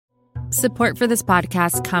Support for this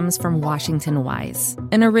podcast comes from Washington Wise,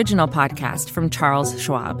 an original podcast from Charles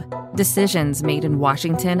Schwab. Decisions made in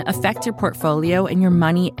Washington affect your portfolio and your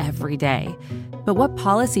money every day. But what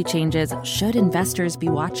policy changes should investors be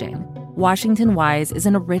watching? Washington Wise is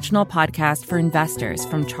an original podcast for investors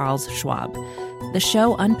from Charles Schwab. The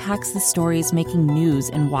show unpacks the stories making news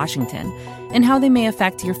in Washington and how they may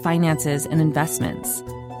affect your finances and investments.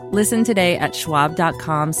 Listen today at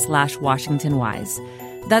schwab.com/WashingtonWise.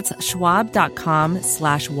 That's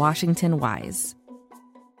schwab.com/WashingtonWise.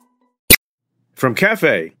 From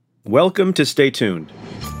Cafe, welcome to Stay Tuned.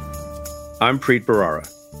 I'm Preet Bharara.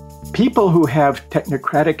 People who have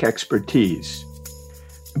technocratic expertise,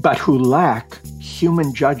 but who lack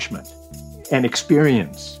human judgment and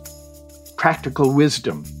experience, practical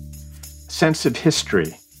wisdom, sense of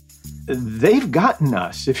history, they've gotten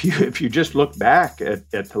us. If you just look back at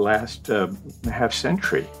the last half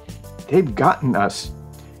century, they've gotten us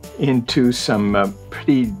into some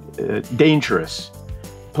pretty dangerous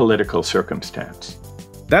political circumstance.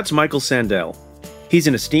 That's Michael Sandel. He's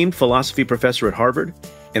an esteemed philosophy professor at Harvard,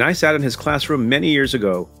 and I sat in his classroom many years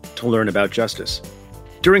ago to learn about justice.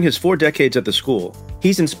 During his 4 decades at the school,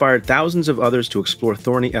 he's inspired thousands of others to explore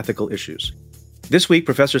thorny ethical issues. This week,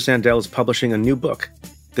 Professor Sandel is publishing a new book,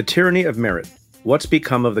 The Tyranny of Merit: What's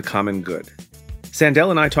Become of the Common Good.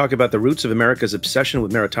 Sandel and I talk about the roots of America's obsession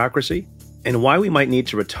with meritocracy and why we might need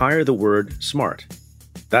to retire the word smart.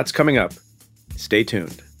 That's coming up. Stay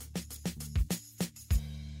tuned.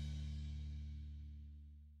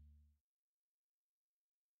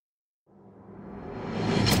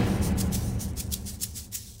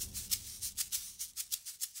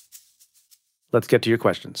 Let's get to your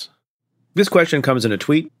questions. This question comes in a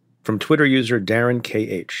tweet from Twitter user Darren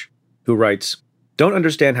KH, who writes, "Don't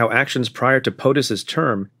understand how actions prior to POTUS's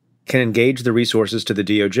term can engage the resources to the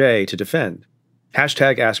DOJ to defend.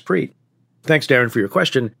 Hashtag AskPreet." Thanks, Darren, for your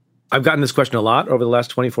question. I've gotten this question a lot over the last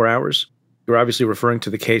 24 hours. You're obviously referring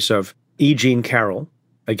to the case of E. Jean Carroll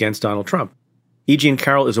against Donald Trump. E. Jean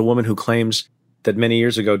Carroll is a woman who claims that many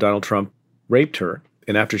years ago Donald Trump raped her,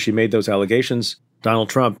 and after she made those allegations, Donald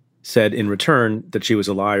Trump said in return that she was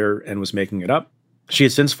a liar and was making it up. She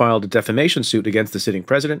has since filed a defamation suit against the sitting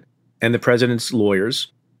president, and the president's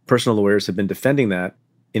lawyers, personal lawyers, have been defending that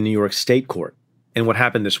in New York State Court. And what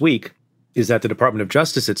happened this week is that the Department of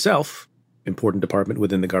Justice itself, important department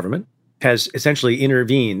within the government, has essentially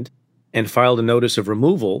intervened and filed a notice of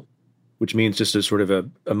removal, which means just a sort of a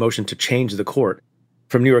motion to change the court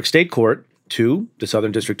from New York State Court to the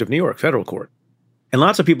Southern District of New York Federal Court. And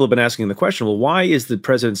lots of people have been asking the question, well, why is the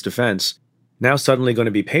president's defense now suddenly going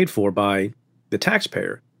to be paid for by the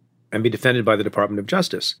taxpayer and be defended by the Department of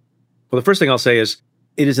Justice? Well, the first thing I'll say is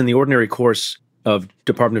it is in the ordinary course of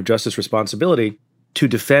Department of Justice responsibility to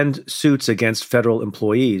defend suits against federal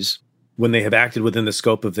employees when they have acted within the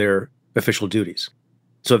scope of their official duties.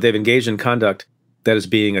 So if they've engaged in conduct that is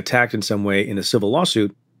being attacked in some way in a civil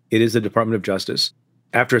lawsuit, it is the Department of Justice.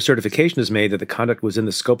 After a certification is made that the conduct was in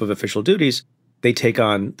the scope of official duties, they take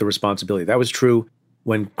on the responsibility. That was true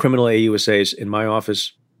when criminal AUSAs in my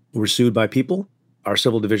office were sued by people. Our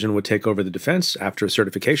civil division would take over the defense after a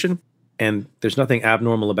certification, and there's nothing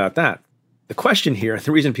abnormal about that. The question here,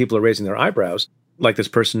 the reason people are raising their eyebrows, like this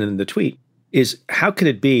person in the tweet, is how can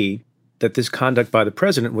it be that this conduct by the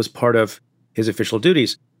president was part of his official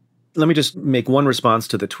duties? Let me just make one response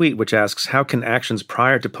to the tweet, which asks, how can actions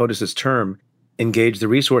prior to POTUS's term engage the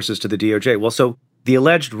resources to the DOJ? Well, so the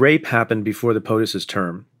alleged rape happened before the POTUS's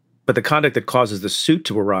term, but the conduct that causes the suit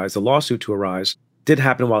to arise, the lawsuit to arise, did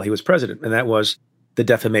happen while he was president, and that was the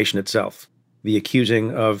defamation itself, the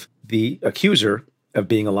accusing of the accuser of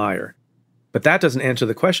being a liar. But that doesn't answer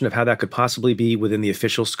the question of how that could possibly be within the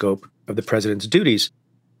official scope of the president's duties.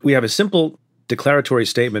 We have a simple declaratory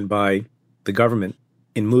statement by the government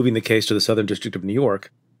in moving the case to the Southern District of New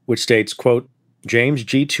York, which states, quote, James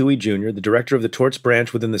G. Tuohy Jr., the director of the torts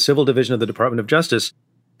branch within the Civil Division of the Department of Justice,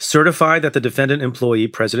 certified that the defendant employee,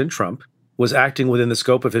 President Trump, was acting within the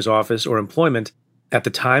scope of his office or employment at the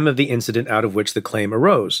time of the incident out of which the claim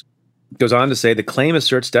arose. It goes on to say the claim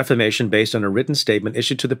asserts defamation based on a written statement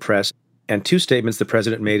issued to the press and 2 statements the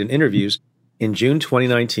president made in interviews in June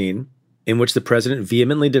 2019, in which the president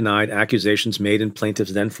vehemently denied accusations made in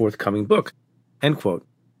plaintiff's then forthcoming book, end quote.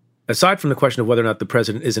 Aside from the question of whether or not the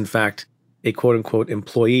president is in fact a quote-unquote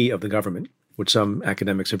employee of the government, which some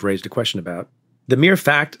academics have raised a question about, the mere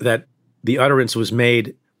fact that the utterance was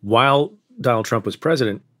made while Donald Trump was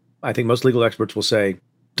president, I think most legal experts will say,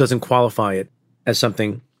 doesn't qualify it as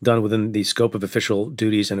something done within the scope of official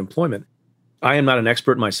duties and employment. I am not an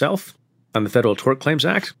expert myself on the Federal Tort Claims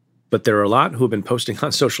Act, but there are a lot who have been posting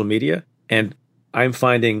on social media, and I'm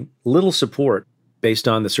finding little support based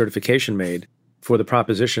on the certification made for the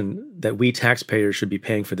proposition that we taxpayers should be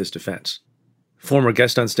paying for this defense. Former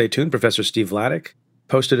guest on Stay Tuned, Professor Steve Vladeck,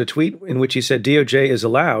 posted a tweet in which he said DOJ is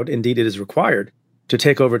allowed, indeed it is required, to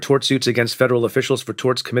take over tort suits against federal officials for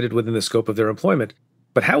torts committed within the scope of their employment.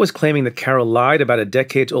 But how is claiming that Carroll lied about a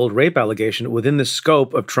decades-old rape allegation within the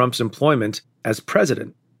scope of Trump's employment as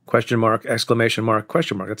president? Question mark, exclamation mark,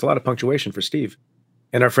 question mark. That's a lot of punctuation for Steve.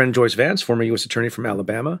 And our friend Joyce Vance, former U.S. attorney from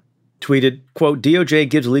Alabama, tweeted, quote, DOJ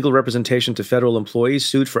gives legal representation to federal employees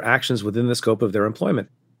sued for actions within the scope of their employment.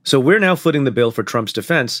 So we're now footing the bill for Trump's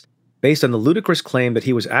defense based on the ludicrous claim that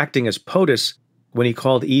he was acting as POTUS when he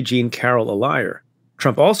called E. Jean Carroll a liar.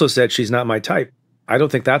 Trump also said she's not my type. I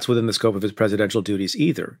don't think that's within the scope of his presidential duties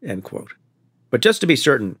either, end quote. But just to be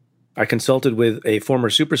certain, I consulted with a former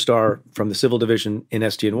superstar from the civil division in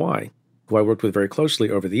SDNY, who I worked with very closely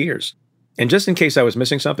over the years. And just in case I was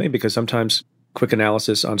missing something, because sometimes quick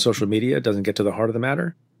analysis on social media doesn't get to the heart of the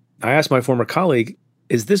matter, I asked my former colleague,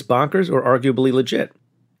 is this bonkers or arguably legit?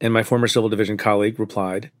 And my former civil division colleague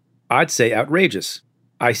replied, I'd say outrageous.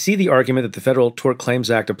 I see the argument that the Federal Tort Claims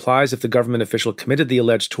Act applies if the government official committed the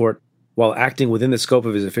alleged tort while acting within the scope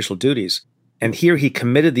of his official duties, and here he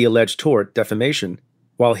committed the alleged tort, defamation,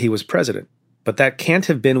 while he was president. But that can't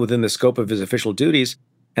have been within the scope of his official duties,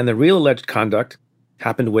 and the real alleged conduct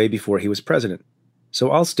happened way before he was president.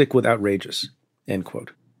 So I'll stick with outrageous, end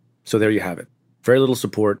quote. So there you have it. Very little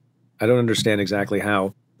support. I don't understand exactly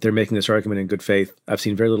how they're making this argument in good faith. I've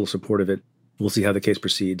seen very little support of it. We'll see how the case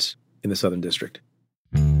proceeds in the Southern District.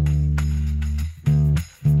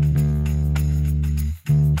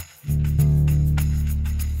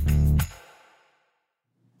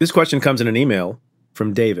 This question comes in an email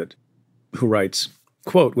from David, who writes,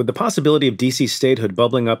 quote, with the possibility of D.C. statehood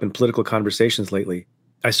bubbling up in political conversations lately,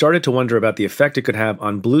 I started to wonder about the effect it could have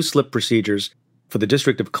on blue slip procedures for the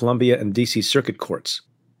District of Columbia and D.C. Circuit Courts.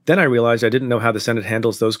 Then I realized I didn't know how the Senate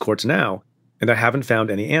handles those courts now, and I haven't found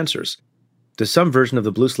any answers. Does some version of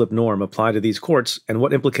the blue slip norm apply to these courts, and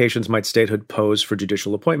what implications might statehood pose for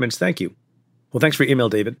judicial appointments? Thank you. Well, thanks for your email,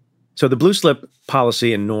 David. So the blue slip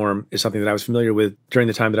policy and norm is something that I was familiar with during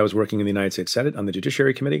the time that I was working in the United States Senate on the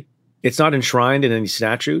Judiciary Committee. It's not enshrined in any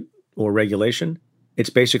statute or regulation. It's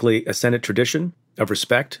basically a Senate tradition of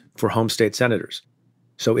respect for home state senators.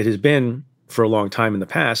 So it has been, for a long time in the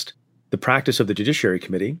past, the practice of the Judiciary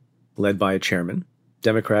Committee, led by a chairman,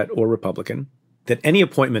 Democrat or Republican, that any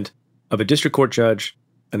appointment of a district court judge,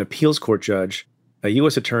 an appeals court judge, a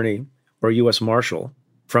U.S. attorney, or a U.S. marshal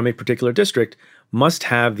from a particular district must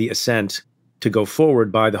have the assent to go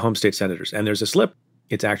forward by the home state senators. And there's a slip,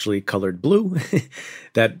 it's actually colored blue,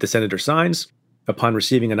 that the senator signs upon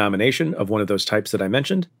receiving a nomination of one of those types that I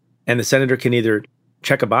mentioned. And the senator can either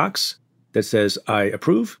check a box that says, I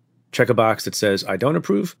approve, check a box that says, I don't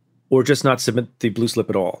approve, or just not submit the blue slip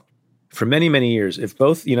at all. For many, many years, if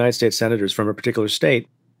both United States senators from a particular state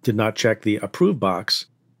did not check the approve box,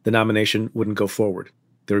 the nomination wouldn't go forward.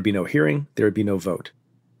 There would be no hearing, there would be no vote.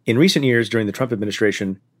 In recent years, during the Trump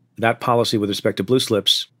administration, that policy with respect to blue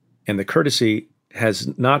slips and the courtesy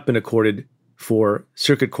has not been accorded for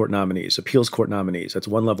circuit court nominees, appeals court nominees. That's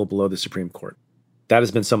one level below the Supreme Court. That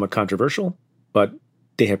has been somewhat controversial, but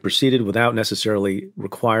they have proceeded without necessarily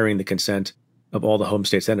requiring the consent of all the home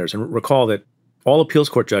state senators. And recall that all appeals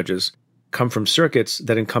court judges come from circuits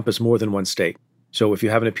that encompass more than one state. So if you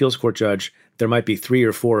have an appeals court judge, there might be 3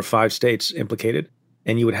 or 4 or 5 states implicated,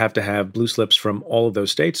 and you would have to have blue slips from all of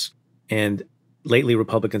those states. And lately,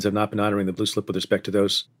 Republicans have not been honoring the blue slip with respect to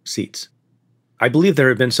those seats. I believe there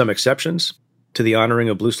have been some exceptions to the honoring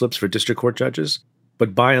of blue slips for district court judges,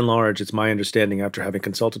 but by and large, it's my understanding after having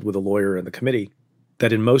consulted with a lawyer and the committee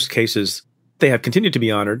that in most cases, they have continued to be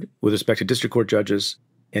honored with respect to district court judges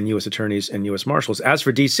and U.S. attorneys and U.S. marshals. As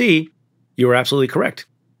for D.C., you are absolutely correct.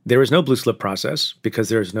 There is no blue slip process because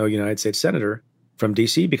there is no United States senator from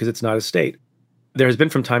D.C. because it's not a state. There has been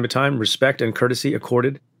from time to time respect and courtesy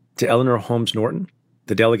accorded to Eleanor Holmes Norton,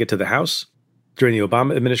 the delegate to the House. During the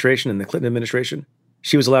Obama administration and the Clinton administration,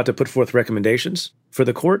 she was allowed to put forth recommendations for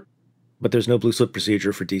the court, but there's no blue slip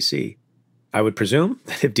procedure for D.C. I would presume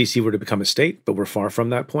that if D.C. were to become a state, but we're far from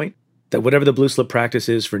that point, that whatever the blue slip practice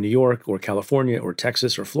is for New York or California or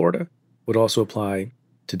Texas or Florida would also apply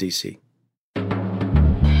to D.C.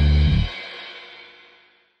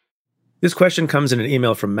 This question comes in an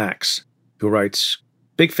email from Max, who writes,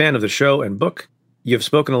 big fan of the show and book. You have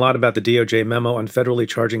spoken a lot about the DOJ memo on federally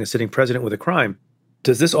charging a sitting president with a crime.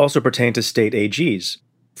 Does this also pertain to state AGs?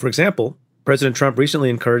 For example, President Trump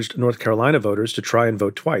recently encouraged North Carolina voters to try and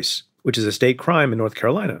vote twice, which is a state crime in North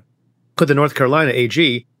Carolina. Could the North Carolina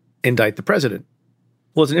AG indict the president?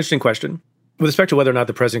 Well, it's an interesting question. With respect to whether or not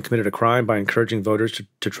the president committed a crime by encouraging voters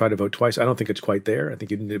to try to vote twice, I don't think it's quite there. I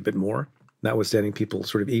think you need a bit more, notwithstanding people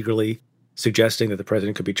sort of eagerly suggesting that the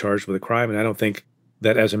president could be charged with a crime. And I don't think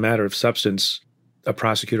that as a matter of substance, a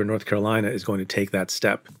prosecutor in North Carolina is going to take that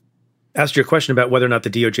step. As to your question about whether or not the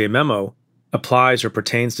DOJ memo applies or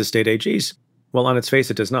pertains to state AGs, well, on its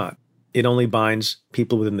face, it does not. It only binds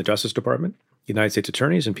people within the Justice Department, United States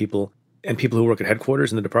attorneys, and people who work at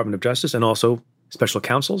headquarters in the Department of Justice, and also special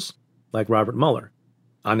counsels like Robert Mueller.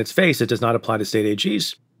 On its face, it does not apply to state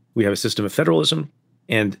AGs. We have a system of federalism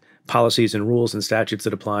and policies and rules and statutes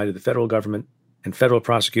that apply to the federal government, and federal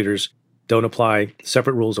prosecutors don't apply.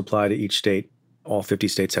 Separate rules apply to each state. All 50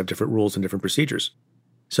 states have different rules and different procedures.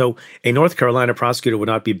 So a North Carolina prosecutor would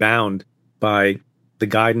not be bound by the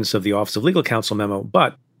guidance of the Office of Legal Counsel memo.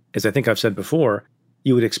 But, as I think I've said before,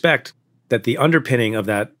 you would expect that the underpinning of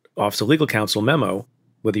that Office of Legal Counsel memo,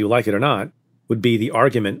 whether you like it or not, would be the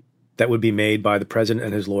argument that would be made by the president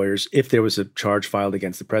and his lawyers if there was a charge filed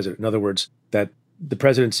against the president. In other words, that the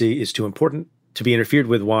presidency is too important to be interfered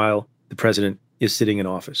with while the president is sitting in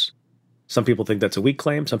office. Some people think that's a weak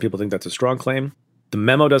claim. Some people think that's a strong claim. The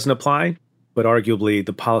memo doesn't apply, but arguably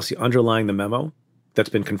the policy underlying the memo that's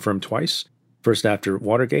been confirmed twice, first after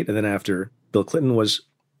Watergate and then after Bill Clinton was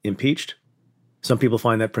impeached. Some people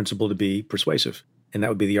find that principle to be persuasive, and that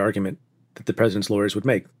would be the argument that the president's lawyers would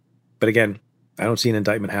make. But again, I don't see an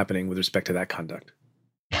indictment happening with respect to that conduct.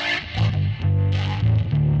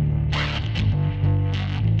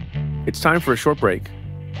 It's time for a short break.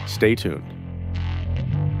 Stay tuned.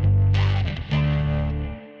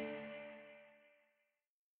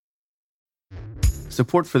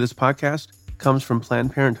 Support for this podcast comes from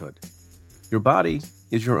Planned Parenthood. Your body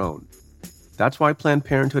is your own. That's why Planned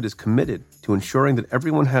Parenthood is committed to ensuring that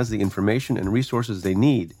everyone has the information and resources they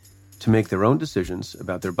need to make their own decisions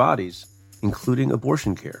about their bodies, including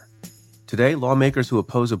abortion care. Today, lawmakers who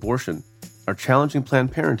oppose abortion are challenging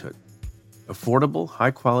Planned Parenthood. Affordable,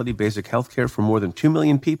 high-quality basic health care for more than 2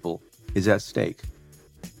 million people is at stake.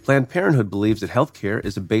 Planned Parenthood believes that health care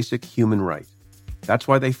is a basic human right. That's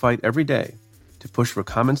why they fight every day to push for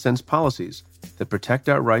common-sense policies that protect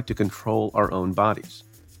our right to control our own bodies.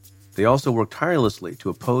 They also work tirelessly to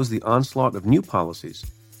oppose the onslaught of new policies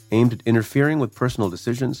aimed at interfering with personal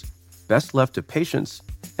decisions best left to patients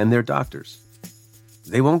and their doctors.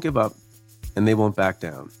 They won't give up, and they won't back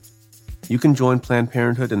down. You can join Planned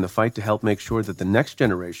Parenthood in the fight to help make sure that the next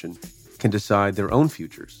generation can decide their own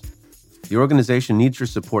futures. The organization needs your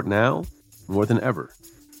support now more than ever.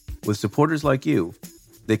 With supporters like you,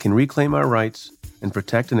 they can reclaim our rights and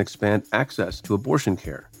protect and expand access to abortion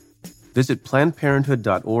care. Visit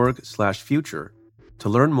PlannedParenthood.org/future to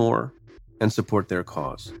learn more and support their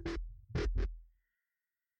cause.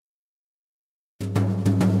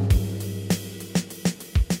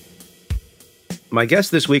 My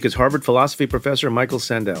guest this week is Harvard philosophy professor Michael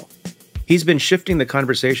Sandel. He's been shifting the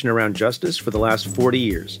conversation around justice for the last 40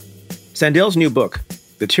 years. Sandel's new book,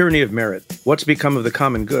 The Tyranny of Merit: What's Become of the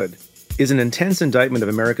Common Good, is an intense indictment of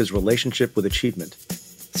America's relationship with achievement.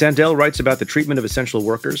 Sandel writes about the treatment of essential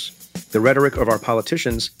workers, the rhetoric of our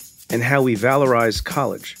politicians, and how we valorize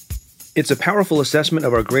college. It's a powerful assessment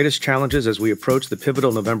of our greatest challenges as we approach the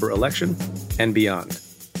pivotal November election and beyond.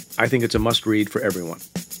 I think it's a must-read for everyone.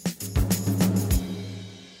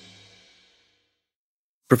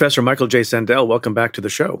 Professor Michael J. Sandel, welcome back to the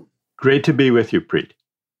show. Great to be with you, Preet.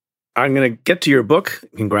 I'm going to get to your book.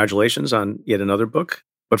 Congratulations on yet another book.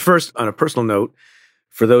 But first, on a personal note,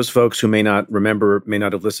 for those folks who may not remember, may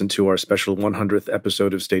not have listened to our special 100th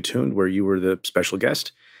episode of Stay Tuned, where you were the special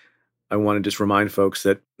guest, I want to just remind folks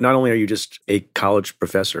that not only are you just a college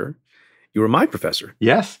professor, you were my professor.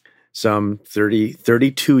 Yes. Some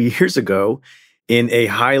 32 years ago in a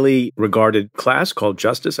highly regarded class called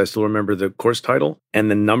Justice. I still remember the course title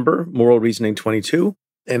and the number, Moral Reasoning 22.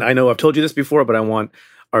 And I know I've told you this before, but I want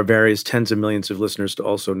our various tens of millions of listeners to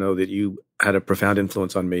also know that you had a profound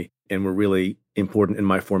influence on me and were really important in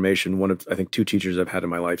my formation. One of, I think, 2 teachers I've had in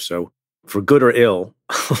my life. So for good or ill,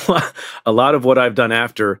 a lot of what I've done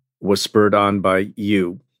after was spurred on by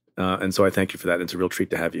you. And so I thank you for that. It's a real treat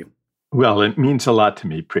to have you. Well, it means a lot to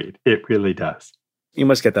me, Preet. It really does. You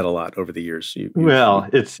must get that a lot over the years.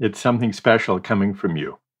 It's something special coming from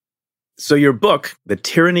you. So your book, The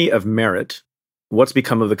Tyranny of Merit: What's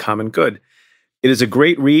Become of the Common Good, it is a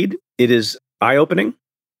great read. It is eye-opening.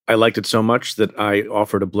 I liked it so much that I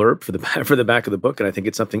offered a blurb for the back of the book, and I think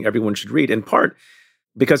it's something everyone should read, in part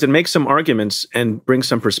because it makes some arguments and brings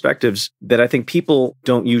some perspectives that I think people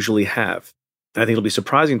don't usually have. I think it'll be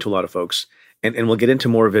surprising to a lot of folks, and we'll get into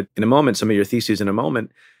more of it in a moment, some of your theses in a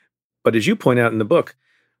moment. But as you point out in the book,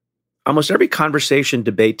 almost every conversation,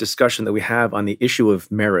 debate, discussion that we have on the issue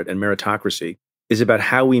of merit and meritocracy is about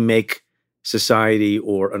how we make society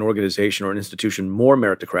or an organization or an institution more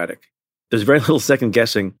meritocratic. There's very little second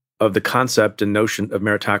guessing of the concept and notion of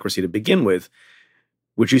meritocracy to begin with,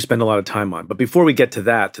 which you spend a lot of time on. But before we get to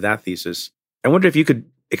that thesis, I wonder if you could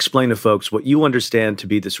explain to folks what you understand to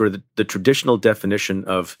be the sort of the traditional definition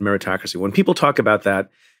of meritocracy. When people talk about that,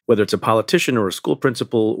 whether it's a politician or a school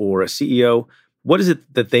principal or a CEO, what is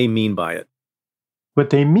it that they mean by it? What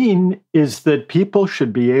they mean is that people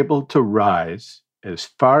should be able to rise as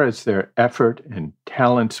far as their effort and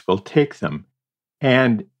talents will take them.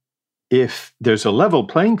 And if there's a level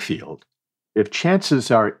playing field, if chances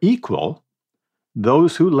are equal,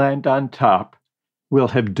 those who land on top will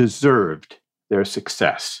have deserved their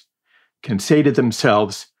success, can say to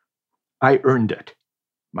themselves, I earned it.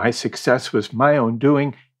 My success was my own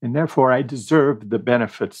doing, and therefore I deserve the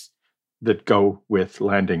benefits that go with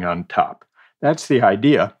landing on top. That's the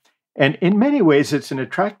idea. And in many ways, it's an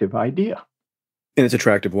attractive idea. And it's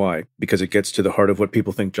attractive why? Because it gets to the heart of what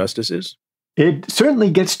people think justice is? It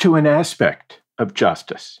certainly gets to an aspect of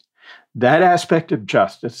justice. That aspect of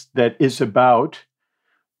justice that is about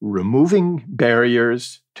removing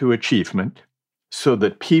barriers to achievement so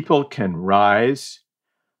that people can rise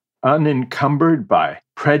unencumbered by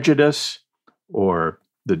prejudice or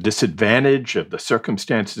the disadvantage of the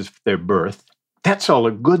circumstances of their birth. That's all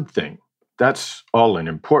a good thing. That's all an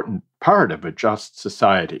important part of a just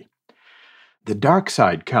society. The dark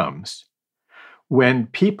side comes when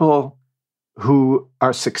people who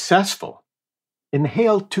are successful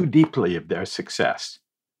inhale too deeply of their success,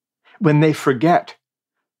 when they forget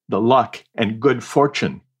the luck and good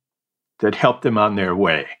fortune that helped them on their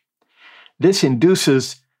way. This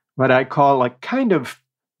induces what I call a kind of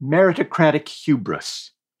meritocratic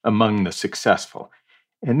hubris among the successful.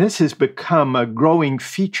 And this has become a growing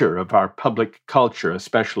feature of our public culture,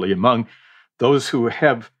 especially among those who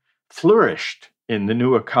have flourished in the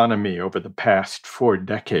new economy over the past 4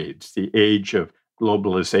 decades, the age of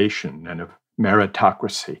globalization and of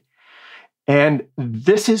meritocracy. And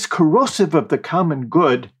this is corrosive of the common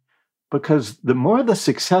good because the more the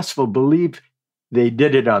successful believe they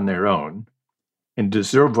did it on their own and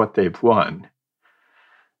deserve what they've won,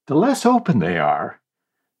 the less open they are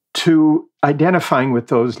to identifying with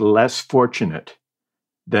those less fortunate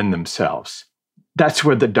than themselves. That's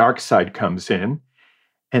where the dark side comes in.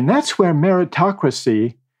 And that's where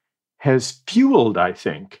meritocracy has fueled, I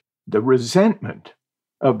think, the resentment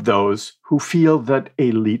of those who feel that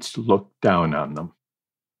elites look down on them.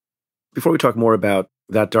 Before we talk more about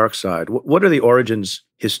that dark side, what are the origins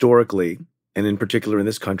historically, and in particular in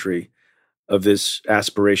this country, of this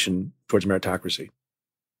aspiration towards meritocracy?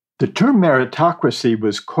 The term meritocracy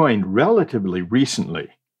was coined relatively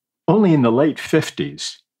recently, only in the late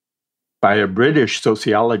 50s, by a British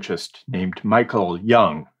sociologist named Michael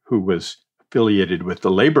Young, who was affiliated with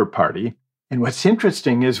the Labour Party. And what's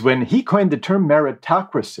interesting is when he coined the term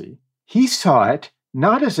meritocracy, he saw it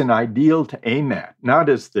not as an ideal to aim at, not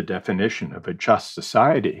as the definition of a just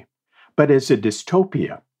society, but as a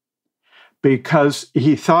dystopia. Because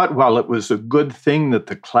he thought while it was a good thing that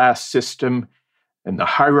the class system and the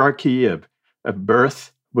hierarchy of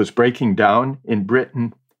birth was breaking down in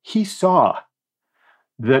Britain, he saw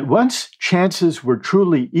that once chances were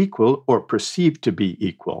truly equal or perceived to be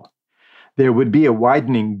equal, there would be a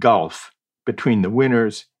widening gulf between the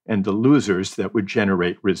winners and the losers that would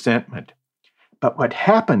generate resentment. But what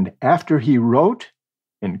happened after he wrote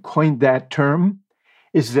and coined that term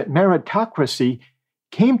is that meritocracy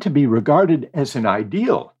came to be regarded as an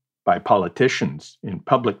ideal by politicians in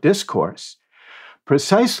public discourse,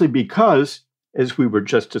 precisely because, as we were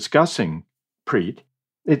just discussing, Preet,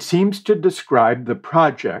 it seems to describe the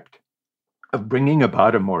project of bringing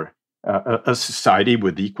about a society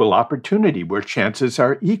with equal opportunity, where chances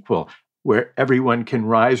are equal, where everyone can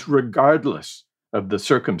rise regardless of the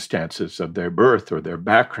circumstances of their birth or their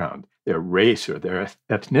background, their race or their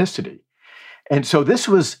ethnicity. And so this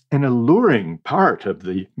was an alluring part of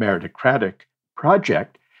the meritocratic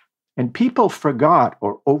project, and people forgot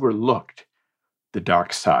or overlooked the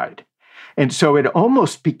dark side. And so it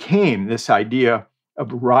almost became this idea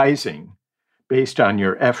of rising based on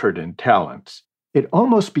your effort and talents. It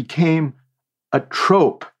almost became a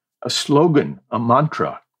trope, a slogan, a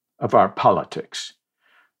mantra of our politics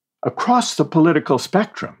across the political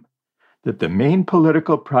spectrum, that the main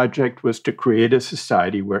political project was to create a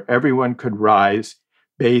society where everyone could rise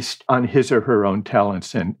based on his or her own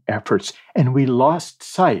talents and efforts. And we lost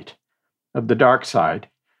sight of the dark side,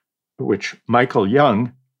 which Michael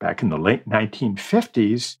Young, back in the late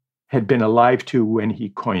 1950s, had been alive to when he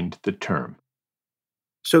coined the term.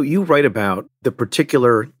 So you write about the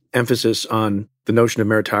particular emphasis on the notion of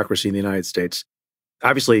meritocracy in the United States.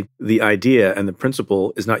 Obviously, the idea and the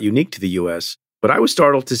principle is not unique to the U.S., but I was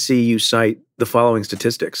startled to see you cite the following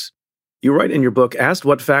statistics. You write in your book, asked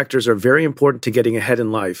what factors are very important to getting ahead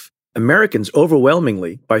in life, Americans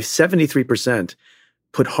overwhelmingly, by 73%,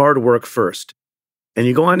 put hard work first. And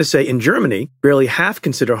you go on to say, in Germany, barely half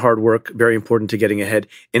consider hard work very important to getting ahead.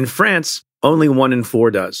 In France, only 1 in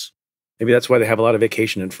 4 does. Maybe that's why they have a lot of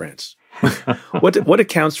vacation in France. What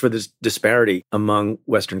accounts for this disparity among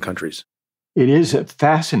Western countries? It is a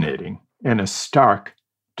fascinating and a stark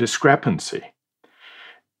discrepancy.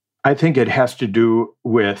 I think it has to do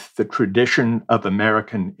with the tradition of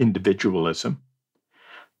American individualism,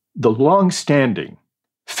 the long-standing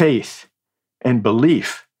faith and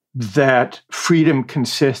belief that freedom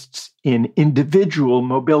consists in individual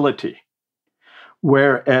mobility,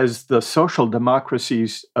 whereas the social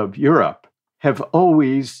democracies of Europe have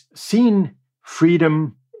always seen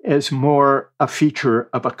freedom as more a feature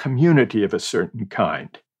of a community of a certain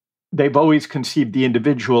kind. They've always conceived the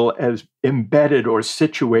individual as embedded or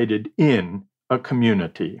situated in a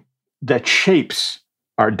community that shapes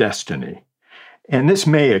our destiny. And this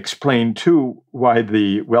may explain, too, why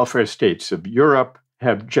the welfare states of Europe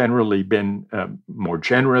have generally been more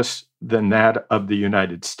generous than that of the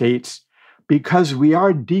United States, because we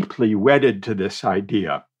are deeply wedded to this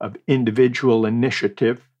idea of individual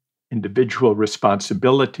initiative, individual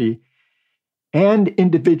responsibility, and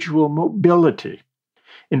individual mobility.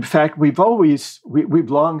 In fact, we've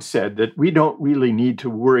long said that we don't really need to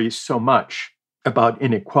worry so much about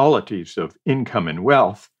inequalities of income and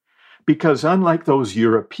wealth, because unlike those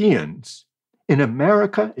Europeans, in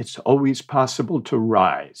America, it's always possible to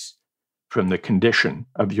rise from the condition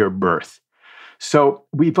of your birth. So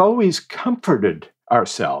we've always comforted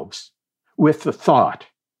ourselves with the thought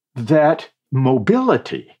that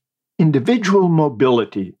mobility, individual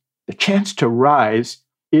mobility, the chance to rise,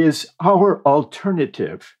 is our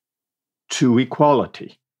alternative to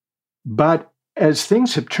equality. But as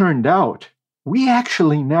things have turned out, we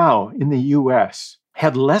actually now in the US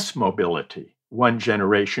have less mobility one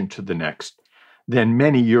generation to the next than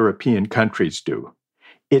many European countries do.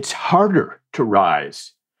 It's harder to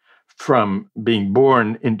rise from being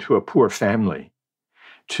born into a poor family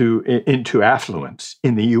into affluence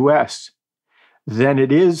in the US than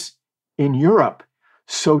it is in Europe.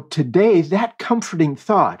 So today, that comforting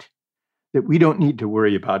thought that we don't need to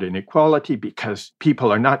worry about inequality because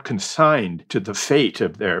people are not consigned to the fate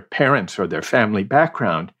of their parents or their family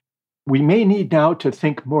background, we may need now to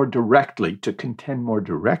think more directly, to contend more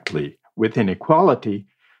directly with inequality,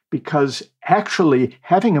 because actually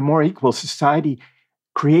having a more equal society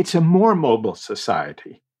creates a more mobile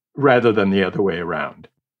society rather than the other way around.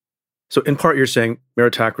 So in part, you're saying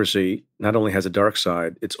meritocracy not only has a dark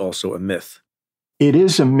side, it's also a myth. It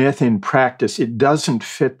is a myth in practice. It doesn't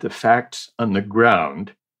fit the facts on the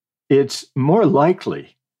ground. It's more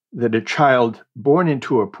likely that a child born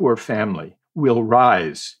into a poor family will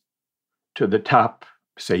rise to the top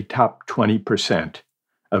 20%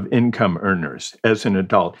 of income earners as an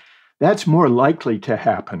adult. That's more likely to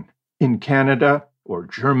happen in Canada or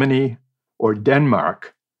Germany or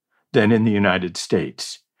Denmark than in the United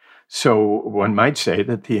States. So one might say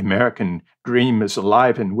that the American dream is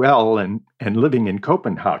alive and well and living in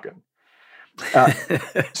Copenhagen.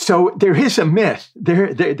 So there is a myth.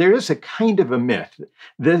 There is a kind of a myth.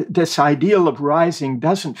 This ideal of rising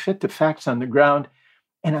doesn't fit the facts on the ground.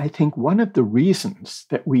 And I think one of the reasons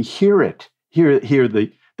that we hear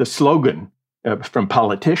the slogan from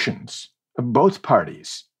politicians of both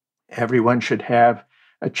parties, everyone should have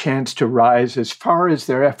a chance to rise as far as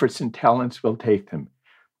their efforts and talents will take them.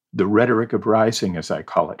 The rhetoric of rising, as I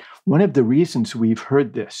call it. One of the reasons we've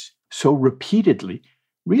heard this so repeatedly,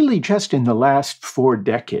 really just in the last 4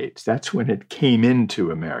 decades, that's when it came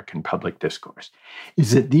into American public discourse,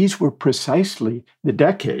 is that these were precisely the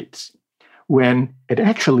decades when it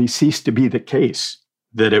actually ceased to be the case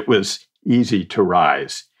that it was easy to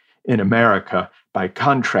rise in America, by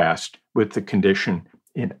contrast with the condition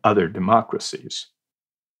in other democracies.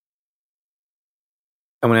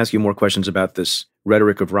 I want to ask you more questions about this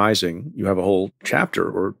rhetoric of rising. You have a whole chapter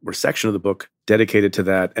or section of the book dedicated to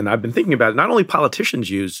that. And I've been thinking about it. Not only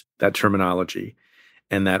politicians use that terminology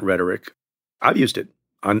and that rhetoric, I've used it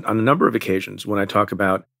on a number of occasions when I talk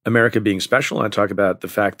about America being special. I talk about the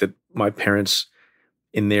fact that my parents,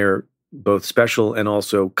 in their both special and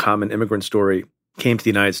also common immigrant story, came to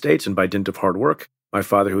the United States, and by dint of hard work, my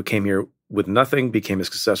father, who came here with nothing, became a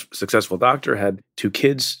successful doctor, had 2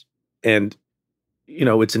 kids. And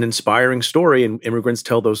it's an inspiring story, and immigrants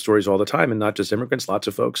tell those stories all the time, and not just immigrants, lots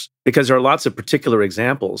of folks, because there are lots of particular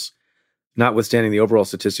examples, notwithstanding the overall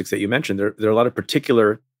statistics that you mentioned. There are a lot of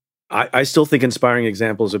particular, I still think, inspiring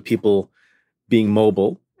examples of people being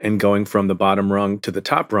mobile and going from the bottom rung to the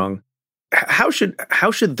top rung. How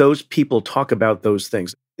should those people talk about those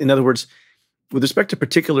things? In other words, with respect to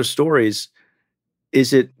particular stories,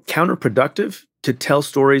 is it counterproductive to tell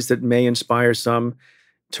stories that may inspire some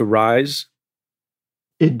to rise?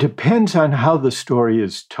 It depends on how the story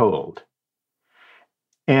is told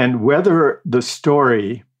and whether the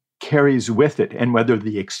story carries with it and whether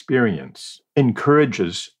the experience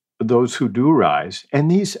encourages those who do rise. And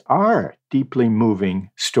these are deeply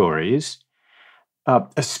moving stories,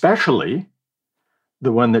 especially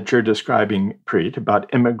the one that you're describing, Preet,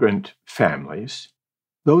 about immigrant families.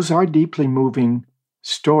 Those are deeply moving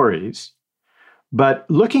stories. But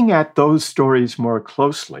looking at those stories more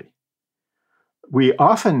closely, we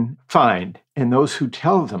often find, and those who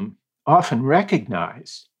tell them often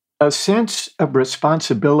recognize, a sense of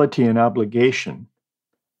responsibility and obligation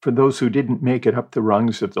for those who didn't make it up the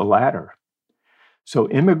rungs of the ladder. So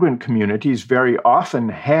immigrant communities very often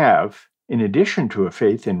have, in addition to a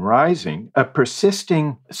faith in rising, a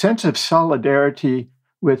persisting sense of solidarity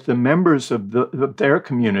with the members of their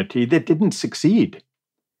community that didn't succeed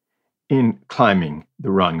in climbing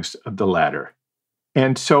the rungs of the ladder.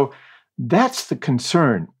 And so that's the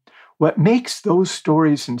concern. What makes those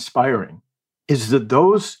stories inspiring is that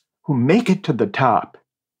those who make it to the top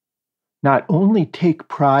not only take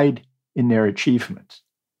pride in their achievements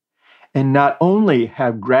and not only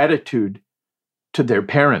have gratitude to their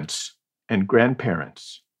parents and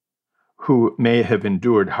grandparents who may have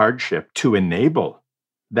endured hardship to enable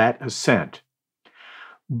that ascent,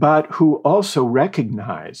 but who also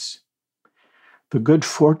recognize the good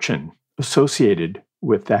fortune associated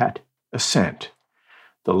with that ascent,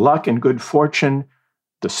 the luck and good fortune,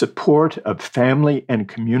 the support of family and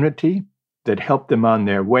community that helped them on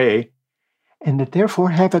their way, and that therefore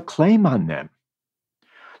have a claim on them.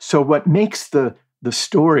 So what makes the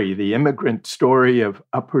story, the immigrant story of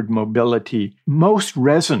upward mobility, most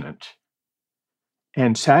resonant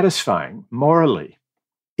and satisfying morally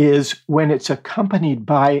is when it's accompanied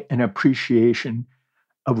by an appreciation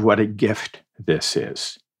of what a gift this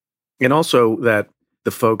is. And also that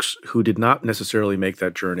the folks who did not necessarily make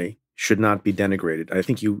that journey should not be denigrated. I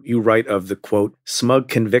think you write of the, quote, smug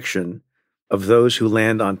conviction of those who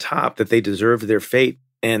land on top that they deserve their fate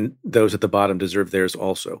and those at the bottom deserve theirs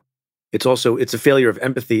also. It's a failure of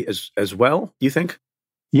empathy as well, you think?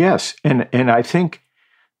 Yes, and I think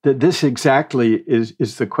that this exactly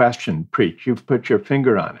is the question, Preet. You've put your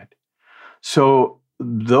finger on it. So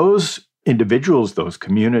those individuals, those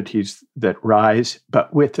communities that rise,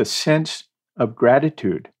 but with a sense of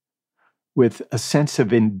gratitude, with a sense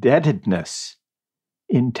of indebtedness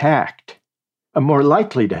intact, are more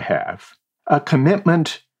likely to have a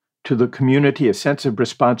commitment to the community, a sense of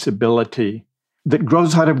responsibility that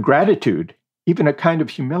grows out of gratitude, even a kind of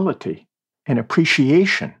humility and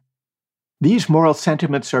appreciation. These moral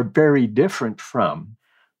sentiments are very different from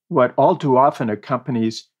what all too often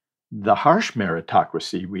accompanies the harsh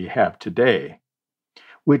meritocracy we have today,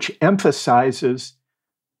 which emphasizes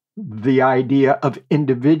the idea of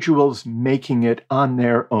individuals making it on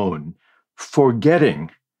their own,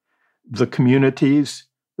 forgetting the communities,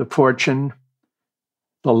 the fortune,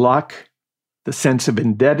 the luck, the sense of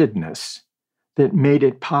indebtedness that made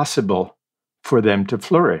it possible for them to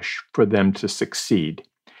flourish, for them to succeed.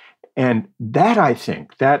 And that, I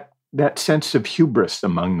think, that sense of hubris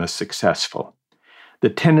among the successful, the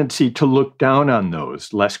tendency to look down on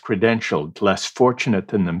those less credentialed, less fortunate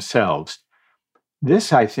than themselves,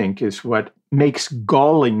 this, I think, is what makes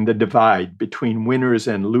galling the divide between winners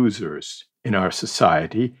and losers in our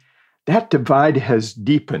society. That divide has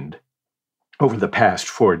deepened over the past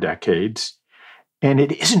 4 decades, and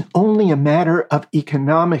it isn't only a matter of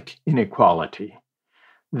economic inequality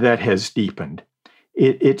that has deepened.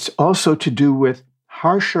 It's also to do with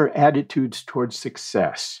harsher attitudes towards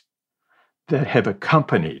success that have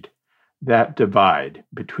accompanied that divide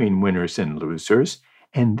between winners and losers.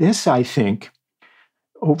 And this, I think,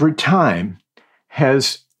 over time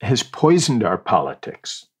has poisoned our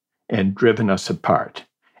politics and driven us apart.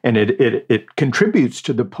 And it contributes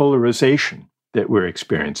to the polarization that we're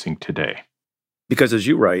experiencing today. Because as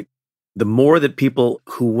you write, the more that people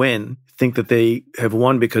who win think that they have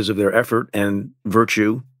won because of their effort and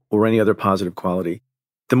virtue or any other positive quality,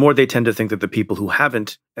 the more they tend to think that the people who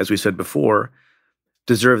haven't, as we said before,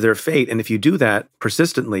 deserve their fate. And if you do that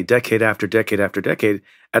persistently, decade after decade after decade,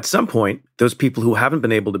 at some point, those people who haven't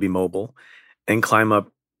been able to be mobile and climb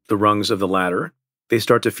up the rungs of the ladder, they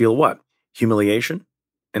start to feel what? Humiliation?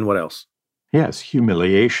 And what else? Yes,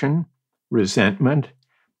 humiliation, resentment,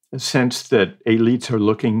 a sense that elites are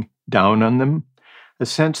looking down on them, a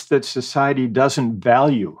sense that society doesn't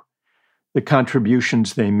value the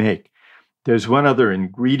contributions they make. There's one other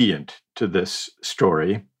ingredient to this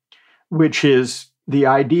story, which is the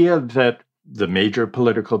idea that the major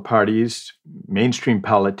political parties, mainstream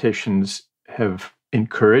politicians have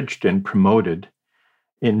encouraged and promoted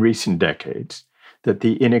in recent decades, that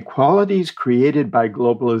the inequalities created by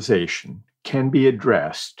globalization can be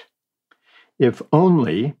addressed if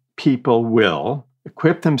only people will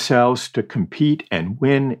equip themselves to compete and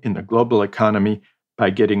win in the global economy by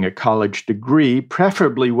getting a college degree,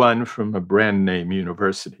 preferably one from a brand name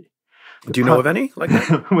university. Do you know of any like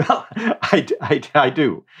that? Well, I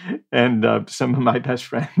do. And some of my best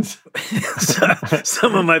friends.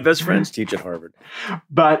 Some of my best friends teach at Harvard.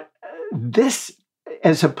 But this,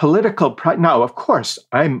 as a political... Now, of course,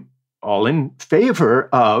 I'm all in favor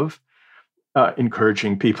of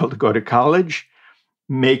encouraging people to go to college,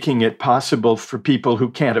 making it possible for people who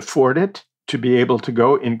can't afford it to be able to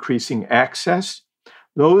go, increasing access.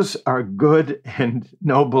 Those are good and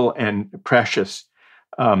noble and precious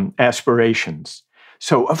aspirations.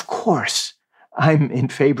 So, of course, I'm in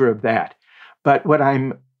favor of that. But what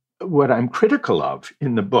I'm critical of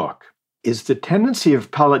in the book is the tendency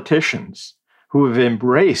of politicians who have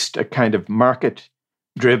embraced a kind of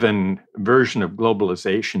market-driven version of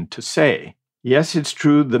globalization to say, yes, it's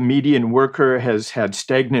true, the median worker has had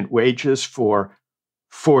stagnant wages for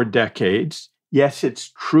 4 decades. Yes,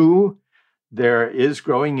 it's true, there is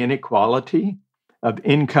growing inequality of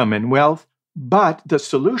income and wealth, but the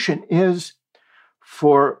solution is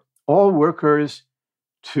for all workers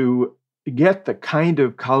to get the kind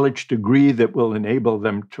of college degree that will enable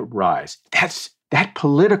them to rise. That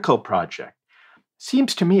political project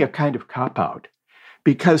seems to me a kind of cop-out,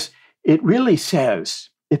 because it really says,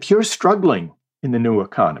 if you're struggling in the new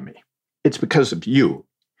economy, it's because of you.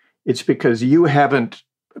 It's because you haven't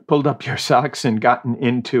pulled up your socks and gotten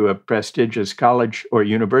into a prestigious college or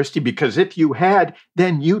university, because if you had,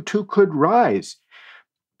 then you too could rise.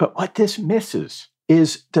 But what this misses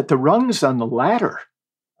is that the rungs on the ladder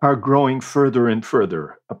are growing further and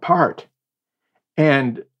further apart.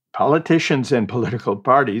 And politicians and political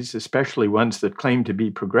parties, especially ones that claim to be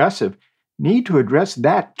progressive, need to address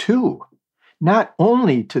that too. Not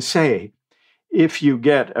only to say, if you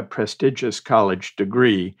get a prestigious college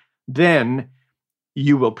degree, then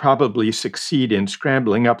you will probably succeed in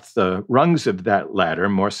scrambling up the rungs of that ladder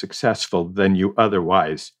more successful than you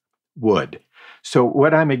otherwise would. So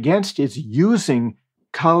what I'm against is using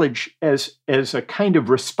college as a kind of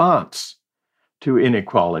response to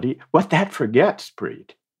inequality. What that forgets,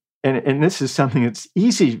 Preet, and this is something that's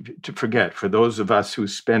easy to forget for those of us who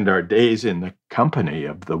spend our days in the company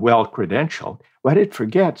of the well-credentialed, what it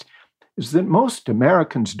forgets is that most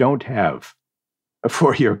Americans don't have a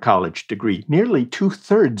 4-year college degree. Nearly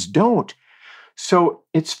 2/3 don't. So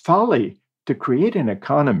it's folly to create an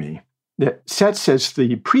economy that sets as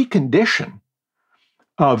the precondition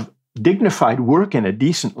of dignified work and a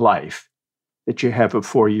decent life that you have a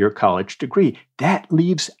 4-year college degree. That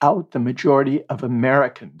leaves out the majority of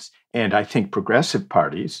Americans. And I think progressive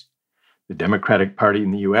parties, the Democratic Party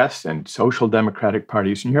in the US and social democratic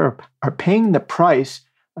parties in Europe, are paying the price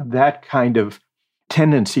of that kind of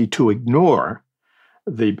tendency to ignore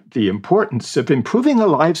the importance of improving the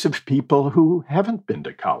lives of people who haven't been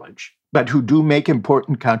to college, but who do make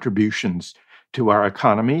important contributions to our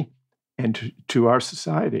economy and to our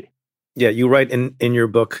society. Yeah, you write in your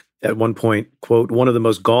book at one point, quote, one of the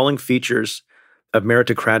most galling features of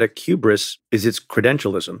meritocratic hubris is its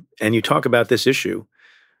credentialism. And you talk about this issue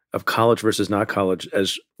of college versus not college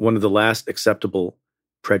as one of the last acceptable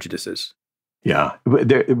prejudices. Yeah,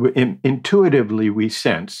 intuitively we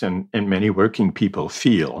sense, and many working people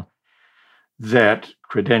feel, that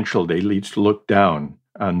credentialed elites look down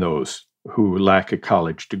on those who lack a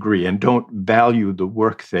college degree and don't value the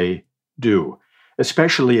work they do,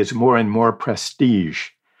 especially as more and more prestige,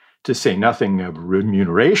 to say nothing of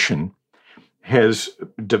remuneration, has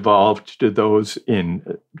devolved to those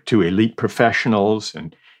to elite professionals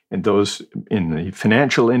and those in the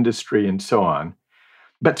financial industry and so on.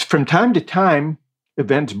 But from time to time,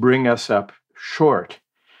 events bring us up short.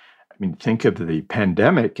 I mean, think of the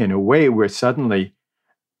pandemic. In a way, we're suddenly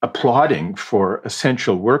applauding for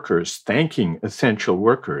essential workers, thanking essential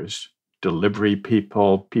workers, delivery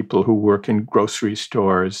people, people who work in grocery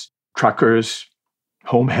stores, truckers,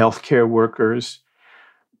 home health care workers,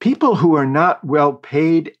 people who are not well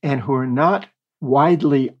paid and who are not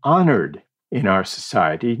widely honored in our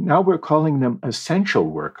society. Now we're calling them essential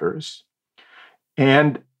workers.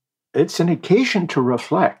 And it's an occasion to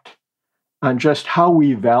reflect on just how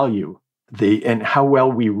we value and how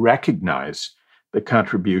well we recognize the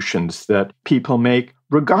contributions that people make,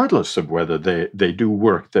 regardless of whether they do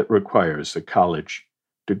work that requires a college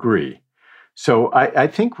degree. So I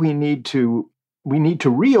think we need to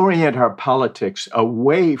reorient our politics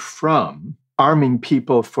away from arming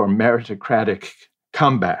people for meritocratic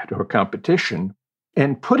combat or competition,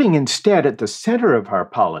 and putting instead at the center of our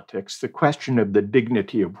politics the question of the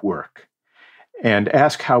dignity of work, and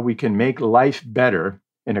ask how we can make life better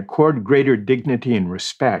and accord greater dignity and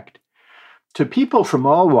respect to people from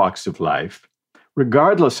all walks of life,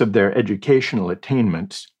 regardless of their educational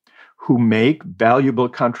attainments, who make valuable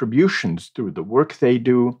contributions through the work they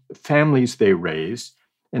do, the families they raise,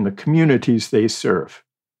 and the communities they serve.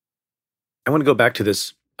 I want to go back to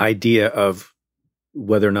this idea of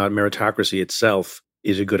whether or not meritocracy itself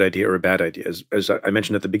is a good idea or a bad idea. As I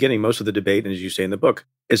mentioned at the beginning, most of the debate, and as you say in the book,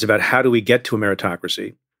 is about how do we get to a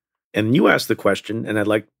meritocracy? And you asked the question, and I'd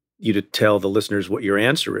like you to tell the listeners what your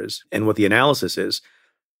answer is and what the analysis is.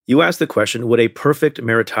 You asked the question, would a perfect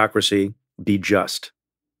meritocracy be just?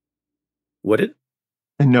 Would it?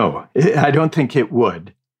 No, I don't think it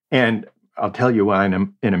would. And I'll tell you why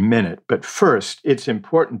in a minute. But first, it's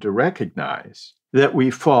important to recognize that we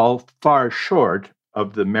fall far short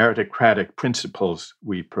of the meritocratic principles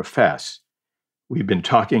we profess. We've been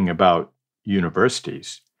talking about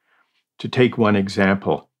universities. To take one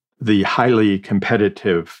example, the highly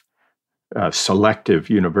competitive, selective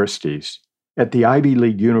universities. At the Ivy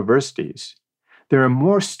League universities, there are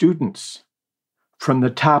more students from the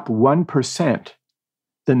top 1%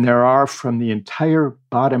 than there are from the entire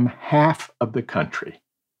bottom half of the country.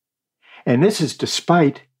 And this is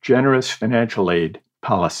despite generous financial aid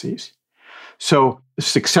policies. So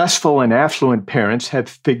successful and affluent parents have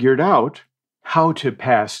figured out how to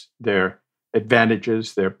pass their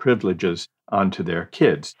advantages, their privileges onto their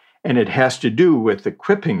kids. And it has to do with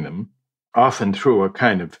equipping them, often through a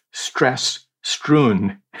kind of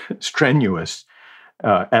stress-strewn, strenuous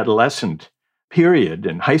adolescent period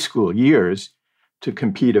in high school years, to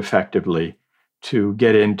compete effectively, to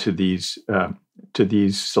get into these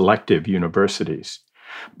selective universities.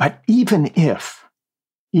 But even if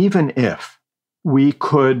we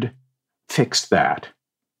could fix that,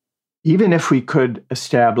 even if we could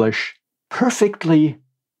establish perfectly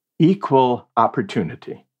equal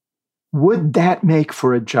opportunity, would that make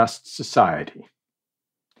for a just society?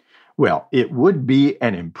 Well, it would be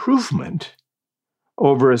an improvement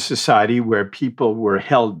over a society where people were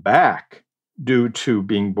held back due to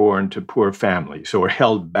being born to poor families, or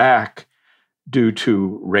held back due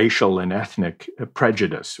to racial and ethnic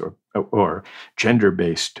prejudice or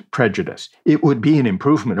gender-based prejudice. It would be an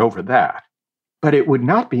improvement over that. But it would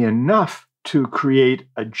not be enough to create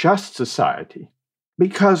a just society,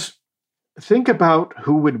 because think about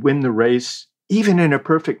who would win the race, even in a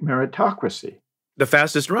perfect meritocracy. The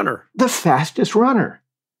fastest runner. The fastest runner.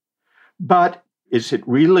 But is it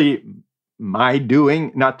really my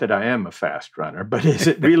doing? Not that I am a fast runner, but is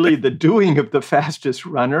it really the doing of the fastest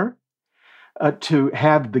runner to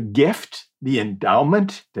have the gift, the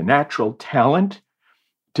endowment, the natural talent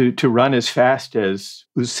to run as fast as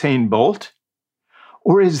Usain Bolt?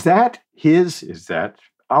 Or is that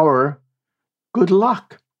our good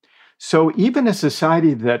luck? So even a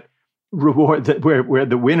society that where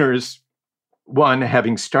the winners won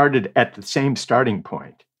having started at the same starting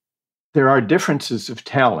point, there are differences of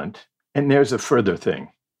talent. And there's a further thing.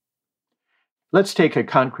 Let's take a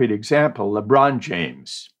concrete example. LeBron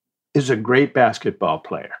James is a great basketball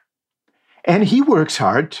player, and he works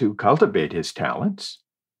hard to cultivate his talents.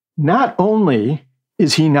 Not only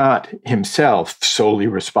is he not himself solely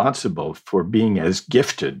responsible for being as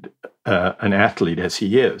gifted an athlete as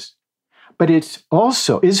he is, but it's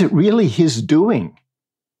also, is it really his doing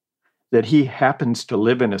that he happens to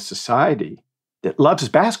live in a society that loves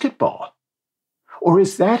basketball? Or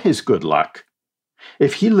is that his good luck?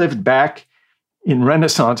 If he lived back in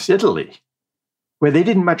Renaissance Italy, where they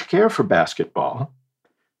didn't much care for basketball,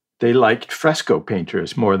 they liked fresco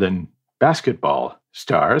painters more than basketball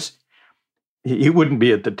stars, he wouldn't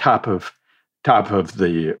be at the top of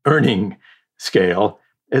the earning scale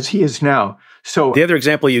as he is now. So the other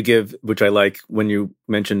example you give, which I like when you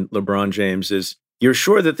mention LeBron James, is you're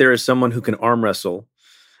sure that there is someone who can arm wrestle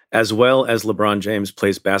as well as LeBron James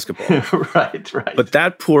plays basketball. Right. But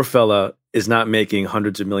that poor fella is not making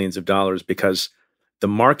hundreds of millions of dollars because the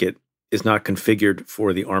market is not configured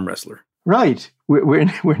for the arm wrestler. Right.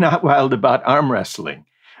 We're not wild about arm wrestling.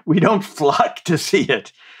 We don't flock to see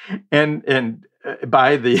it and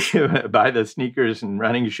buy the sneakers and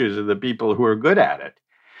running shoes of the people who are good at it.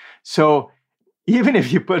 So even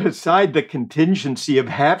if you put aside the contingency of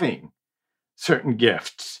having certain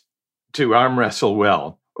gifts to arm wrestle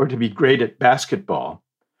well, or to be great at basketball,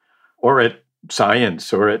 or at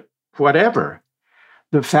science, or at whatever,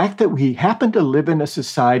 the fact that we happen to live in a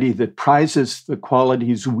society that prizes the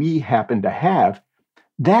qualities we happen to have,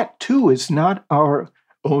 that too is not our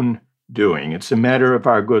own doing. It's a matter of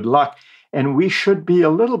our good luck. And we should be a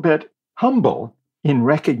little bit humble in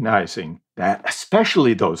recognizing that,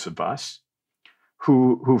 especially those of us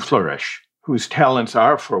who flourish, whose talents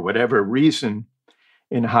are, for whatever reason,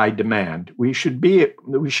 in high demand. We should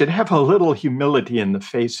have a little humility in the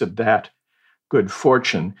face of that good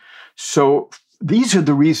fortune. So these are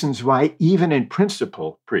the reasons why, even in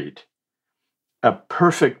principle, Preet, a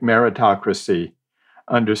perfect meritocracy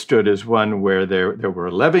understood as one where there were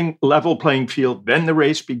a level playing field, then the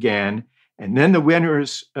race began, and then the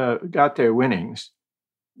winners got their winnings.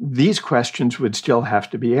 These questions would still have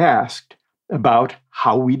to be asked about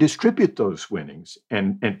how we distribute those winnings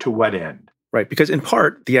and to what end. Right, because in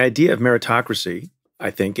part, the idea of meritocracy,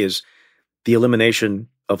 I think, is the elimination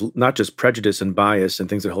of not just prejudice and bias and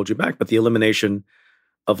things that hold you back, but the elimination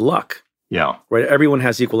of luck. Yeah. Right, everyone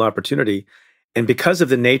has equal opportunity. And because of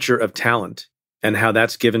the nature of talent and how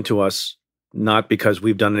that's given to us, not because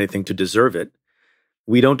we've done anything to deserve it,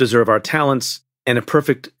 we don't deserve our talents. And a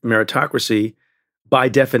perfect meritocracy, by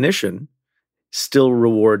definition, still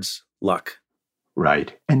rewards luck.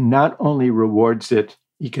 Right. And not only rewards it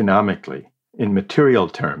economically, in material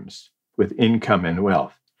terms, with income and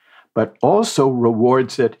wealth, but also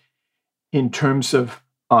rewards it in terms of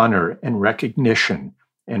honor and recognition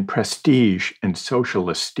and prestige and social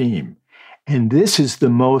esteem. And this is the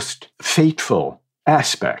most fateful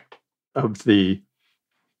aspect of the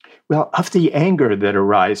anger that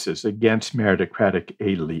arises against meritocratic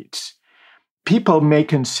elites. People may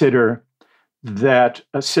consider that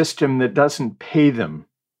a system that doesn't pay them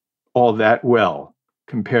all that well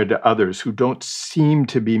compared to others who don't seem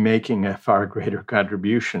to be making a far greater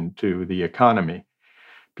contribution to the economy,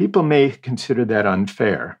 people may consider that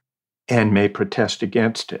unfair and may protest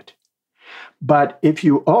against it. But if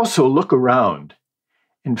you also look around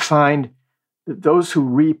and find that those who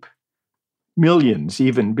reap millions,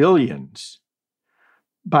 even billions,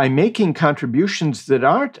 by making contributions that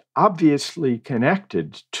aren't obviously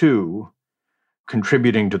connected to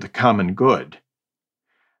contributing to the common good,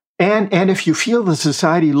 and if you feel the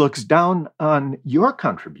society looks down on your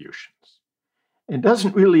contributions and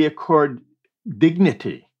doesn't really accord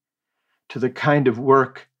dignity to the kind of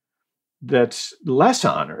work that's less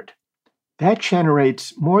honored, that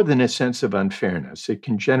generates more than a sense of unfairness. It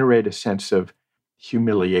can generate a sense of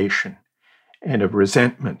humiliation and of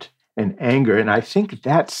resentment and anger. And I think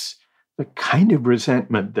that's the kind of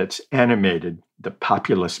resentment that's animated the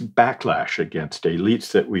populist backlash against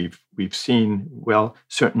elites that we've seen, well,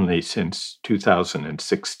 certainly since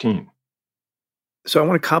 2016. So I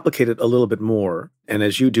want to complicate it a little bit more. And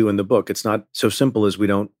as you do in the book, it's not so simple as we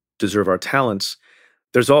don't deserve our talents.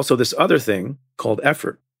 There's also this other thing called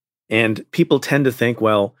effort. And people tend to think,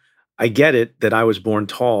 well, I get it that I was born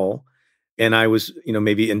tall and I was,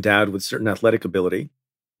 maybe endowed with certain athletic ability,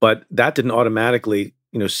 but that didn't automatically,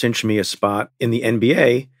 cinch me a spot in the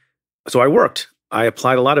NBA. So I worked. I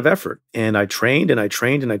applied a lot of effort and I trained and I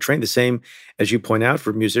trained and I trained. The same, as you point out,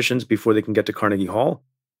 for musicians before they can get to Carnegie Hall.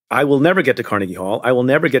 I will never get to Carnegie Hall. I will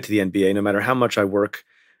never get to the NBA, no matter how much I work,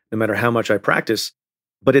 no matter how much I practice.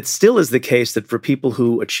 But it still is the case that for people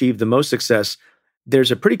who achieve the most success,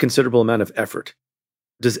 there's a pretty considerable amount of effort.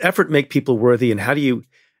 Does effort make people worthy? And how do you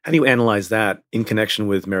analyze that in connection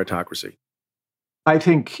with meritocracy? I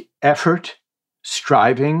think effort,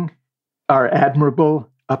 striving are admirable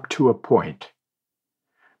up to a point.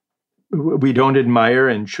 We don't admire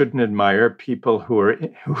and shouldn't admire people who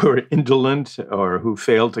are indolent or who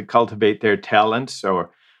fail to cultivate their talents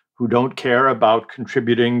or who don't care about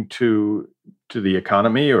contributing to the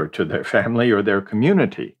economy or to their family or their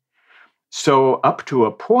community. So up to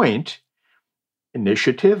a point,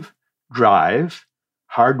 initiative, drive,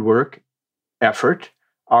 hard work, effort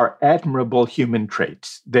are admirable human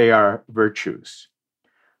traits. They are virtues.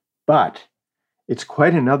 But it's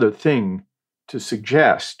quite another thing to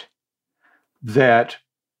suggest that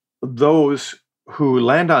those who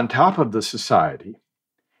land on top of the society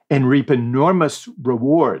and reap enormous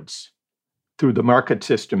rewards through the market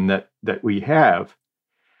system that we have,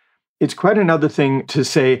 it's quite another thing to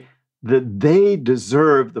say that they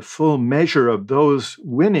deserve the full measure of those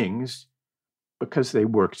winnings because they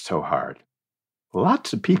worked so hard.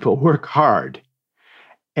 Lots of people work hard,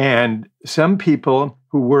 and some people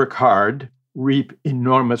who work hard reap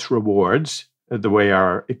enormous rewards, the way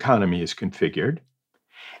our economy is configured.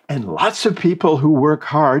 And lots of people who work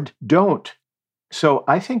hard don't. So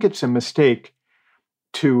I think it's not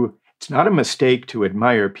a mistake to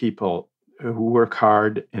admire people who work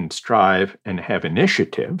hard and strive and have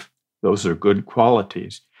initiative. Those are good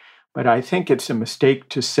qualities. But I think it's a mistake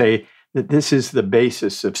to say that this is the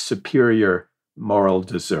basis of superior moral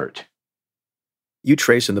desert. You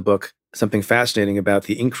trace in the book something fascinating about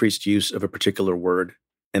the increased use of a particular word,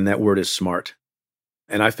 and that word is smart.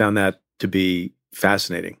 And I found that to be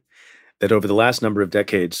fascinating, that over the last number of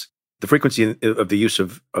decades, the frequency of the use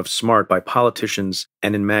of smart by politicians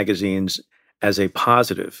and in magazines as a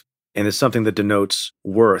positive, and as something that denotes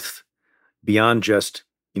worth beyond just,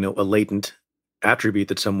 a latent attribute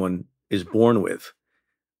that someone is born with.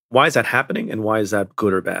 Why is that happening, and why is that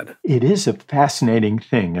good or bad? It is a fascinating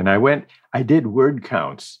thing. And I did word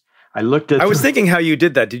counts. I was thinking how you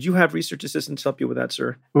did that. Did you have research assistants help you with that,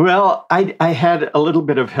 sir? Well, I had a little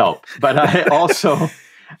bit of help, but I also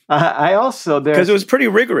because it was pretty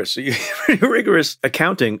rigorous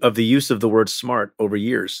accounting of the use of the word smart over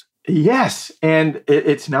years. Yes, and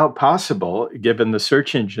it's now possible, given the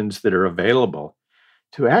search engines that are available,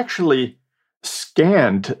 to actually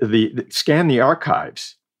scan the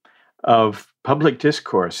archives of public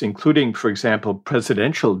discourse, including, for example,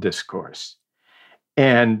 presidential discourse,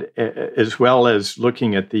 and as well as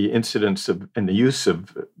looking at the incidence and the use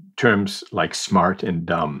of terms like smart and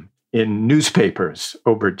dumb in newspapers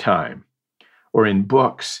over time or in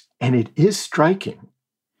books. And it is striking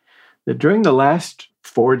that during the last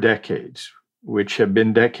 4 decades, which have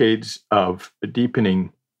been decades of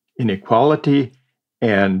deepening inequality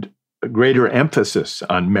and a greater emphasis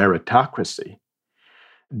on meritocracy,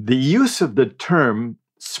 the use of the term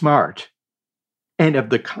smart and of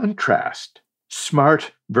the contrast,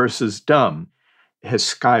 smart versus dumb, has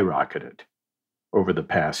skyrocketed over the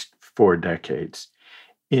past 4 decades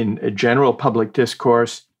in a general public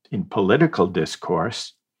discourse, in political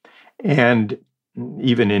discourse, and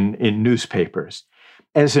even in newspapers.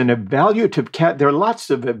 As an evaluative there are lots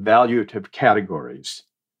of evaluative categories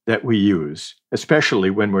that we use, especially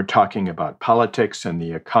when we're talking about politics and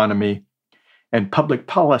the economy and public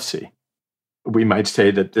policy. We might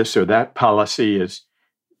say that this or that policy is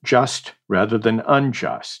just rather than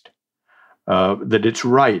unjust, that it's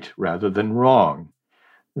right rather than wrong,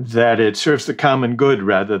 that it serves the common good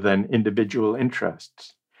rather than individual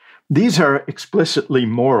interests. These are explicitly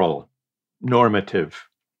moral, normative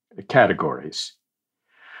categories.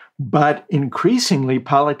 But increasingly,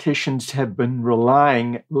 politicians have been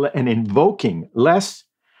relying and invoking less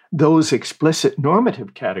those explicit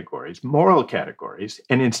normative categories, moral categories,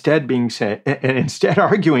 and instead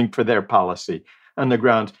arguing for their policy on the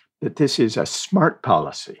grounds that this is a smart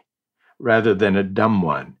policy rather than a dumb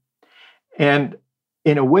one. And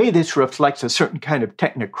in a way, this reflects a certain kind of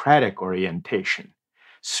technocratic orientation,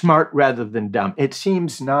 smart rather than dumb. It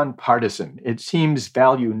seems nonpartisan. It seems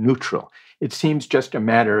value neutral. It seems just a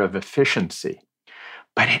matter of efficiency.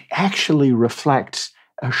 But it actually reflects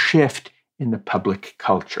a shift in the public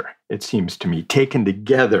culture, it seems to me, taken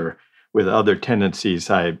together with other tendencies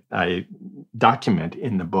I document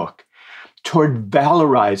in the book, toward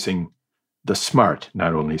valorizing the smart,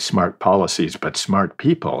 not only smart policies, but smart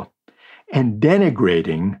people, and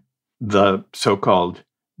denigrating the so-called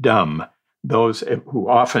dumb, those who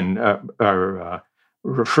often are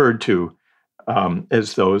referred to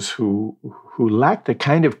as those who lack the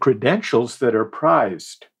kind of credentials that are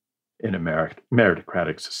prized in a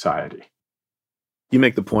meritocratic society. You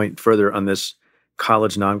make the point further on this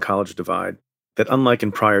college, non-college divide that unlike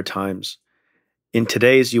in prior times, in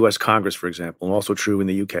today's U.S. Congress, for example, and also true in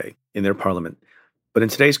the UK, in their parliament, but in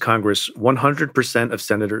today's Congress, 100% of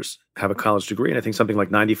senators have a college degree, and I think something like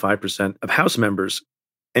 95% of House members.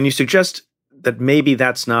 And you suggest that maybe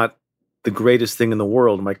that's not the greatest thing in the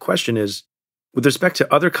world. My question is, with respect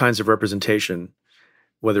to other kinds of representation,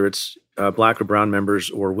 whether it's Black or brown members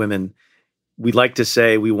or women, we like to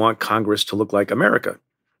say we want Congress to look like America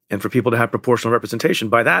and for people to have proportional representation.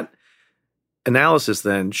 By that analysis,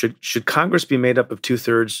 then, should Congress be made up of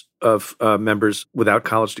 2/3 of members without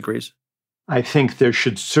college degrees? I think there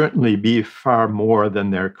should certainly be far more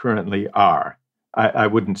than there currently are. I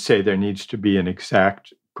wouldn't say there needs to be an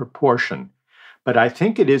exact proportion, but I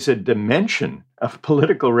think it is a dimension of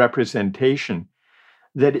political representation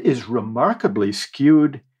that is remarkably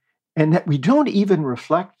skewed and that we don't even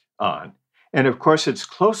reflect on. And of course, it's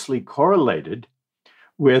closely correlated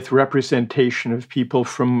with representation of people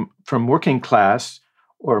from working class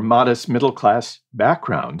or modest middle class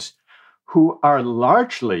backgrounds who are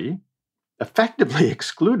largely effectively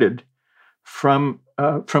excluded from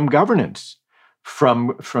governance,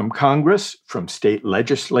 from Congress, from state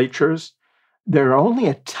legislatures, there are only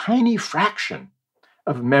a tiny fraction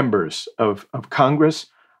of members of Congress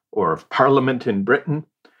or of Parliament in Britain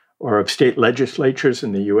or of state legislatures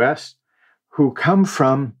in the US who come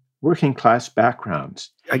from working class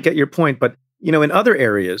backgrounds. I get your point, but in other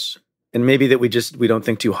areas, and maybe that we don't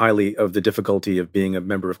think too highly of the difficulty of being a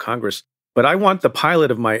member of Congress, but I want the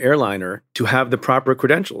pilot of my airliner to have the proper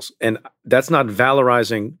credentials. And that's not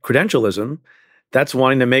valorizing credentialism. That's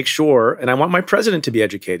wanting to make sure, and I want my president to be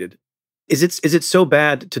educated. Is it so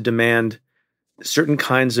bad to demand certain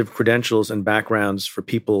kinds of credentials and backgrounds for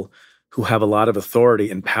people who have a lot of authority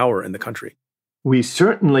and power in the country? We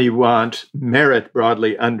certainly want merit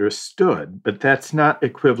broadly understood, but that's not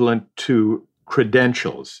equivalent to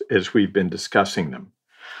credentials as we've been discussing them.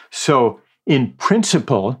 So in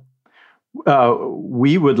principle,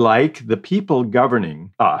 we would like the people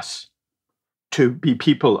governing us to be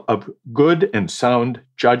people of good and sound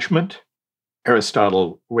judgment.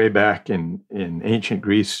 Aristotle, way back in ancient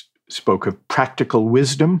Greece, spoke of practical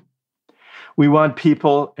wisdom. We want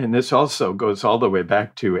people, and this also goes all the way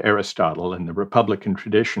back to Aristotle and the Republican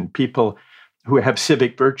tradition, people who have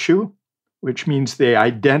civic virtue, which means they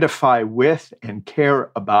identify with and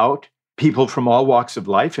care about people from all walks of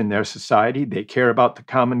life in their society. They care about the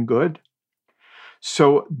common good.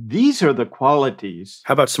 So these are the qualities.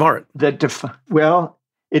 How about smart? Well,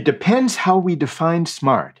 it depends how we define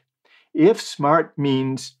smart. If smart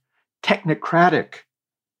means technocratic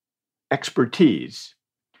expertise,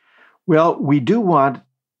 well, we do want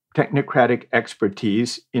technocratic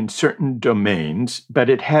expertise in certain domains, but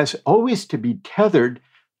it has always to be tethered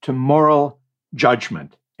to moral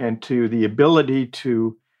judgment and to the ability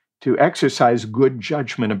to exercise good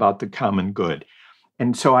judgment about the common good.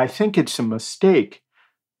 And so I think it's a mistake.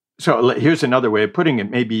 So here's another way of putting it,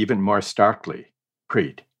 maybe even more starkly,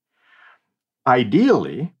 Preet.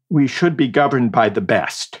 Ideally, we should be governed by the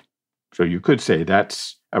best. So you could say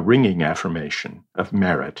that's a ringing affirmation of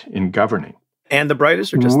merit in governing. And the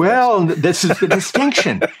brightest, or just well, this is the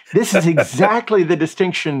distinction. This is exactly the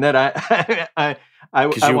distinction that I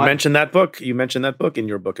because you mentioned that book. You mentioned that book in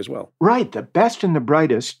your book as well. Right. The best and the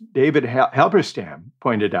brightest, David Halberstam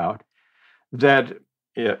pointed out that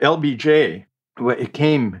LBJ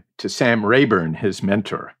came to Sam Rayburn, his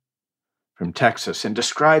mentor from Texas, and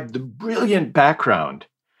described the brilliant background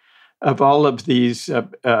of all of these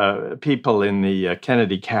people in the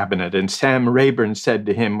Kennedy cabinet. And Sam Rayburn said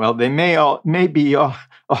to him, well, they may be all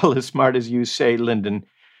as smart as you say, Lyndon,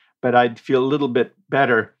 but I'd feel a little bit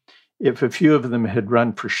better if a few of them had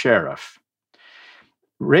run for sheriff.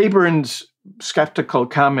 Rayburn's skeptical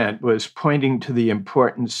comment was pointing to the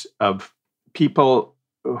importance of people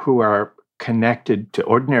who are connected to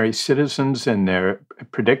ordinary citizens and their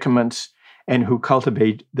predicaments, and who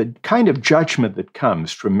cultivate the kind of judgment that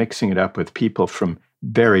comes from mixing it up with people from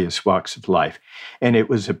various walks of life. And it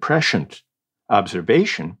was a prescient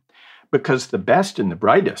observation because the best and the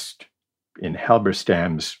brightest, in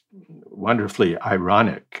Halberstam's wonderfully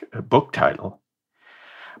ironic book title,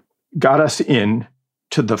 got us in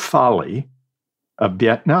to the folly of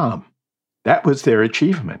Vietnam. That was their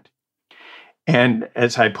achievement. And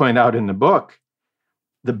as I point out in the book,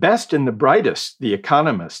 the best and the brightest, the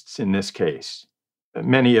economists in this case,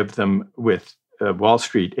 many of them with Wall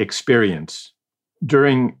Street experience,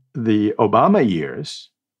 during the Obama years,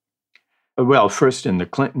 well, first in the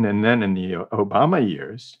Clinton and then in the Obama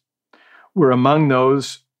years, were among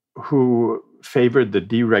those who favored the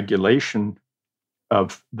deregulation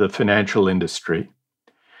of the financial industry,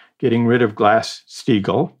 getting rid of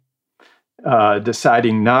Glass-Steagall,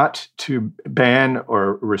 deciding not to ban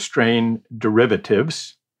or restrain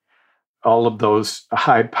derivatives, all of those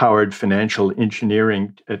high-powered financial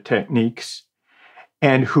engineering techniques,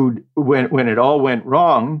 and who, when it all went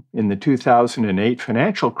wrong in the 2008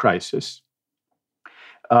 financial crisis,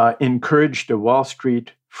 encouraged a Wall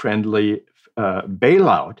Street-friendly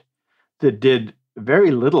bailout that did very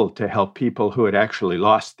little to help people who had actually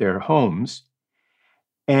lost their homes,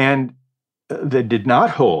 and that did not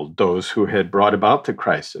hold those who had brought about the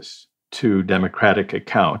crisis to democratic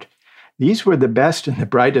account. These were the best and the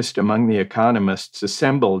brightest among the economists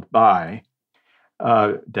assembled by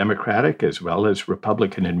Democratic as well as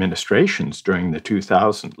Republican administrations during the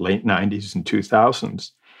late 90s and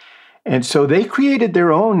 2000s. And so they created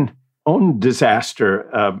their own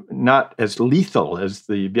disaster, not as lethal as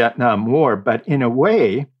the Vietnam War, but in a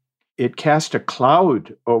way, it cast a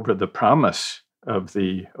cloud over the promise of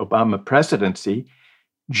the Obama presidency,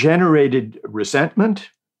 generated resentment,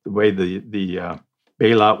 the way the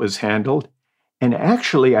bailout was handled, and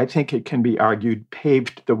actually, I think it can be argued,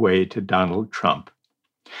 paved the way to Donald Trump.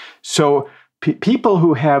 So people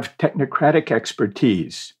who have technocratic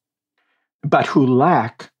expertise but who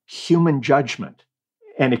lack human judgment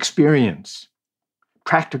and experience,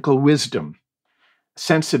 practical wisdom,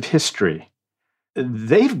 sense of history.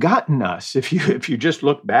 They've gotten us, if you just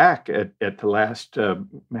look back at the last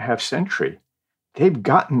half century, they've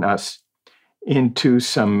gotten us into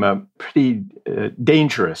some pretty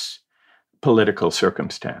dangerous political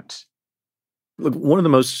circumstance. Look, one of the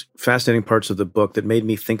most fascinating parts of the book that made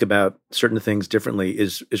me think about certain things differently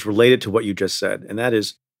is related to what you just said, and that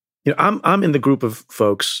is, I'm in the group of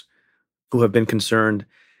folks who have been concerned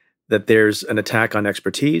that there's an attack on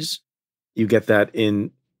expertise. You get that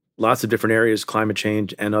in lots of different areas, climate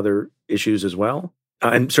change and other issues as well,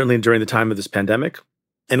 and certainly during the time of this pandemic.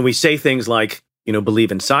 And we say things like,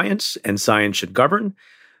 believe in science and science should govern.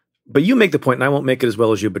 But you make the point, and I won't make it as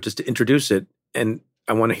well as you, but just to introduce it, and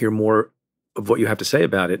I want to hear more of what you have to say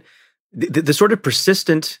about it. The sort of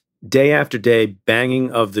persistent day after day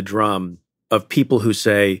banging of the drum of people who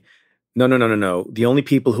say, no. The only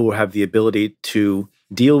people who have the ability to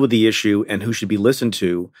deal with the issue and who should be listened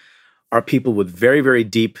to are people with very, very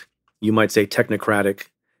deep, you might say, technocratic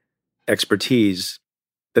expertise,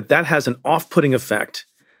 that has an off-putting effect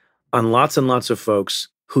on lots and lots of folks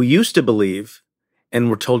who used to believe and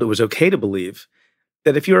were told it was okay to believe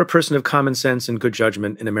that if you're a person of common sense and good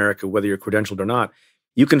judgment in America, whether you're credentialed or not,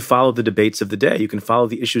 you can follow the debates of the day, you can follow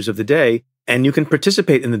the issues of the day, and you can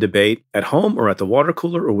participate in the debate at home or at the water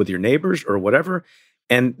cooler or with your neighbors or whatever.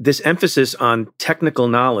 And this emphasis on technical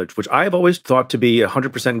knowledge, which I have always thought to be a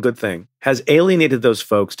 100% good thing, has alienated those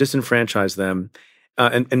folks, disenfranchised them,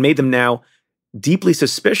 and made them now deeply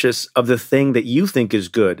suspicious of the thing that you think is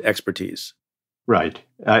good expertise. Right.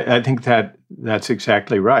 I think that's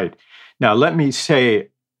exactly right. Now, let me say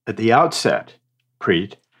at the outset,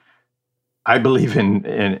 Preet, I believe in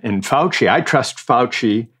Fauci. I trust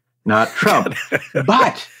Fauci, not Trump.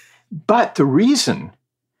 But the reason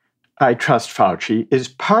I trust Fauci is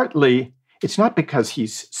partly, it's not because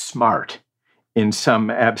he's smart in some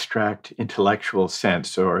abstract intellectual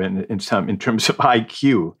sense or in terms of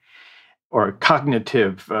IQ or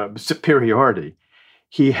cognitive superiority.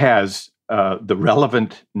 He has the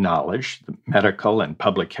relevant knowledge, the medical and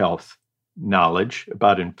public health knowledge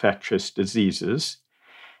about infectious diseases,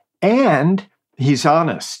 and he's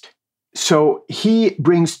honest. So he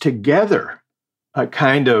brings together a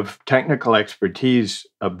kind of technical expertise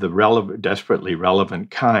of the desperately relevant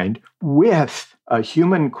kind with a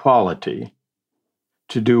human quality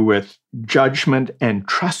to do with judgment and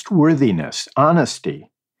trustworthiness, honesty,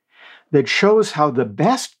 that shows how the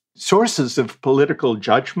best sources of political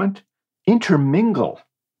judgment intermingle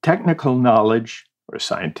technical knowledge, or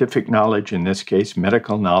scientific knowledge, in this case,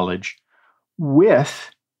 medical knowledge,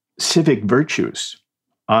 with civic virtues,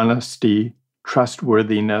 honesty,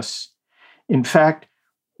 trustworthiness. In fact,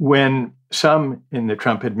 when some in the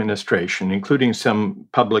Trump administration, including some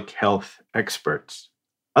public health experts,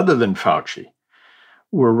 other than Fauci,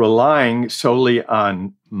 were relying solely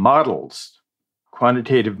on models,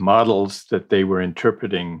 quantitative models that they were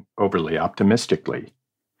interpreting overly optimistically,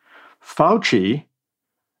 Fauci,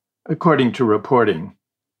 according to reporting,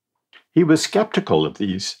 he was skeptical of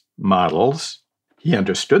these models. He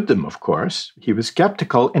understood them, of course. He was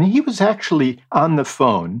skeptical, and he was actually on the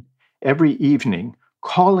phone every evening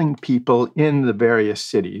calling people in the various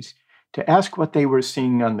cities to ask what they were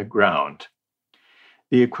seeing on the ground.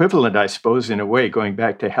 The equivalent, I suppose, in a way, going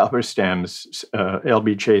back to Halberstam's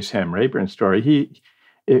L.B. Chase Ham Rayburn story,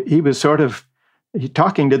 he was sort of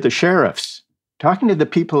talking to the sheriffs, talking to the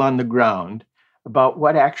people on the ground about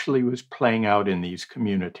what actually was playing out in these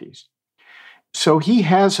communities. So he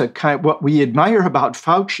has a kind, what we admire about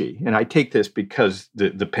Fauci, and I take this because the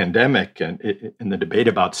pandemic and the debate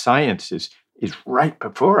about science is right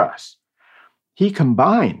before us. He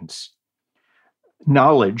combines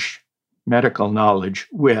knowledge, medical knowledge,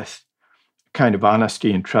 with kind of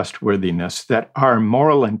honesty and trustworthiness that are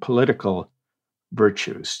moral and political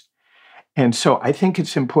virtues. And so I think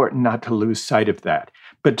it's important not to lose sight of that.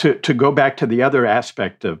 But to go back to the other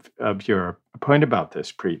aspect of your point about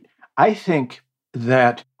this, Preet, I think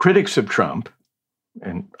that critics of Trump,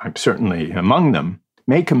 and I'm certainly among them,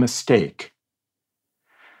 make a mistake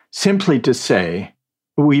simply to say,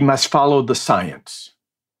 we must follow the science.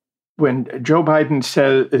 When Joe Biden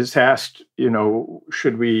is asked,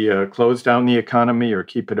 should we close down the economy or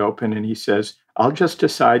keep it open? And he says, I'll just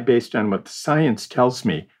decide based on what the science tells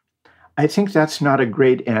me. I think that's not a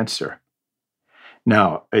great answer.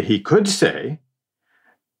 Now, he could say,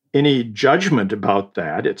 any judgment about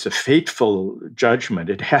that, it's a fateful judgment.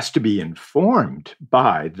 It has to be informed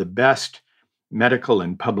by the best medical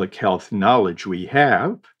and public health knowledge we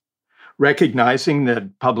have, recognizing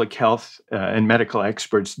that public health and medical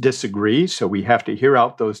experts disagree, so we have to hear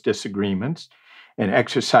out those disagreements and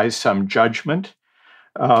exercise some judgment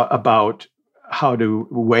about how to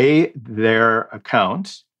weigh their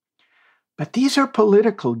accounts. But these are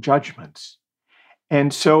political judgments.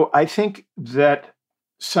 And so I think that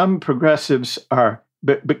some progressives are,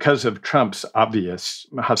 because of Trump's obvious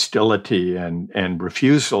hostility and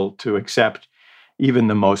refusal to accept even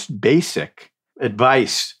the most basic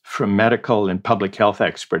advice from medical and public health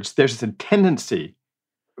experts, there's a tendency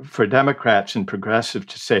for Democrats and progressives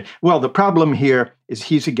to say, well, the problem here is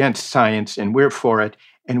he's against science and we're for it,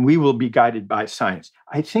 and we will be guided by science.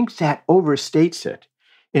 I think that overstates it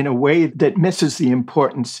in a way that misses the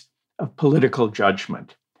importance of political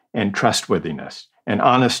judgment and trustworthiness and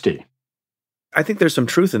honesty. I think there's some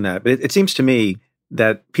truth in that, but it seems to me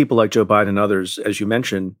that people like Joe Biden and others, as you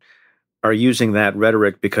mentioned, are using that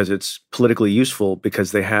rhetoric because it's politically useful,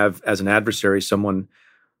 because they have as an adversary someone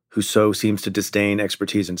who so seems to disdain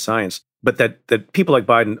expertise in science. But that people like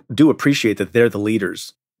Biden do appreciate that they're the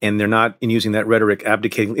leaders, and they're not, in using that rhetoric,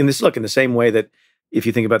 abdicating. In the same way that if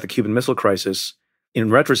you think about the Cuban Missile Crisis,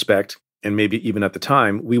 in retrospect, and maybe even at the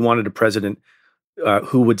time, we wanted a president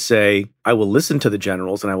who would say, I will listen to the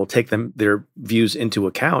generals and I will take their views into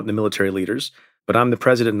account, the military leaders, but I'm the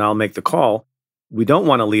president and I'll make the call. We don't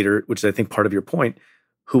want a leader, which is, I think, part of your point,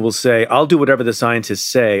 who will say, I'll do whatever the scientists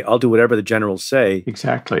say, I'll do whatever the generals say.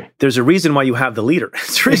 Exactly. There's a reason why you have the leader.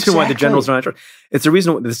 It's the reason why the generals are not. It's the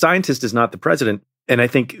reason why the scientist is not the president. And I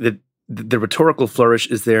think that the rhetorical flourish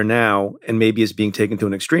is there now and maybe is being taken to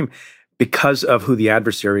an extreme because of who the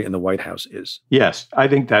adversary in the White House is. Yes, I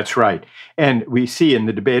think that's right. And we see in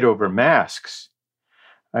the debate over masks,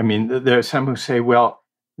 I mean, there are some who say, well,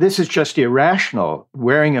 this is just irrational.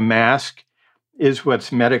 Wearing a mask is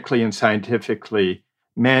what's medically and scientifically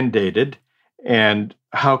mandated. And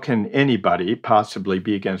how can anybody possibly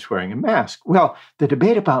be against wearing a mask? Well, the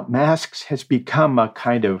debate about masks has become a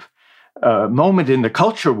kind of moment in the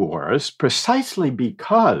culture wars precisely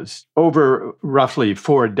because over roughly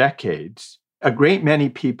 4 decades, a great many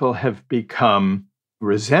people have become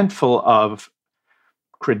resentful of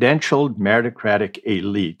credentialed meritocratic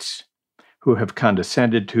elites who have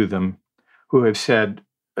condescended to them, who have said,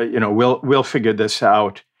 we'll figure this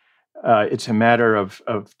out. It's a matter of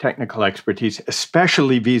technical expertise,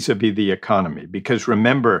 especially vis-a-vis the economy. Because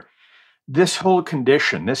remember, this whole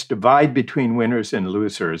condition, this divide between winners and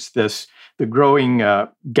losers, the growing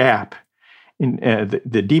gap, in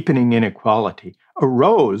the deepening inequality,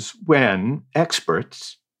 arose when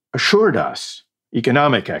experts assured us,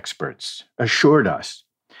 economic experts assured us,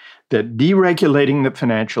 that deregulating the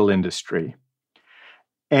financial industry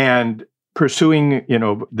and pursuing,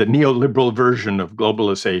 the neoliberal version of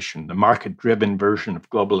globalization, the market-driven version of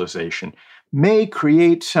globalization, may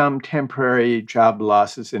create some temporary job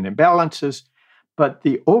losses and imbalances, but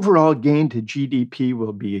the overall gain to GDP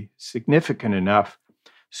will be significant enough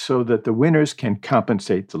so that the winners can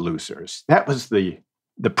compensate the losers. That was the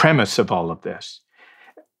premise of all of this.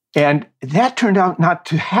 And that turned out not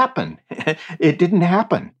to happen. It didn't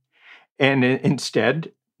happen. And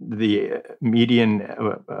instead, the median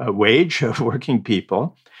wage of working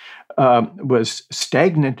people was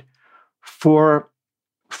stagnant for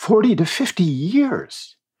 40 to 50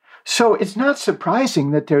 years. So it's not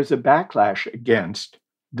surprising that there's a backlash against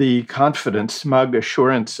the confident, smug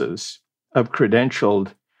assurances of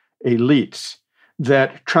credentialed elites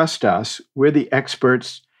that trust us. We're the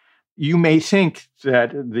experts. You may think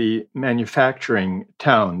that the manufacturing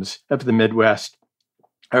towns of the Midwest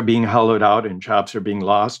are being hollowed out and jobs are being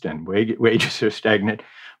lost and wages are stagnant,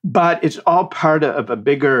 but it's all part of a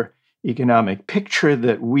bigger economic picture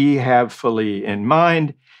that we have fully in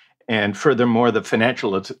mind. And furthermore, the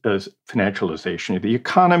financialization of the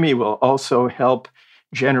economy will also help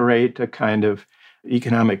generate a kind of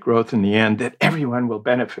economic growth in the end that everyone will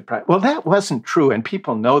benefit from. Well, that wasn't true, and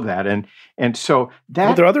people know that. And so that...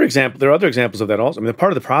 Well, there are other examples of that also. I mean,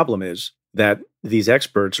 part of the problem is that these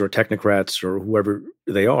experts or technocrats or whoever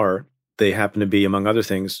they are, they happen to be, among other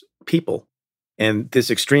things, people. And this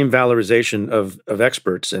extreme valorization of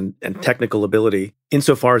experts and technical ability,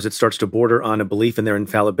 insofar as it starts to border on a belief in their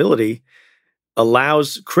infallibility,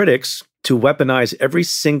 allows critics to weaponize every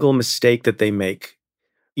single mistake that they make.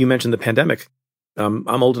 You mentioned the pandemic. I'm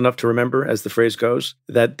old enough to remember, as the phrase goes,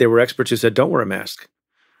 that there were experts who said, don't wear a mask.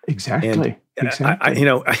 Exactly.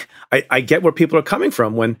 I get where people are coming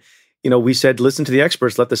from when, we said, listen to the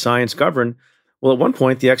experts, let the science govern. Well, at one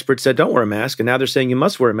point, the experts said, don't wear a mask. And now they're saying you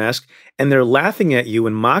must wear a mask. And they're laughing at you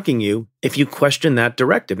and mocking you if you question that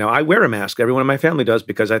directive. Now, I wear a mask. Everyone in my family does,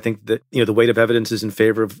 because I think that, the weight of evidence is in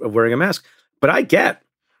favor of wearing a mask. But I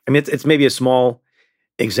I mean, it's maybe a small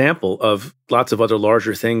example of lots of other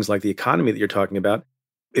larger things like the economy that you're talking about.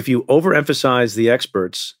 If you overemphasize the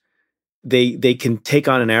experts, they can take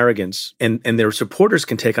on an arrogance, and their supporters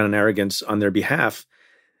can take on an arrogance on their behalf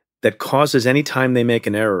that causes, any time they make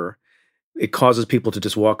an error, it causes people to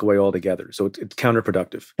just walk away altogether. So it's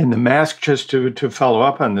counterproductive. And the mask, just to follow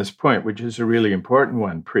up on this point, which is a really important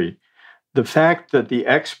one, Preet, the fact that the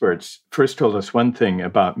experts first told us one thing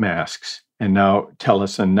about masks and now tell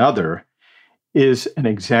us another is an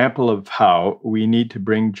example of how we need to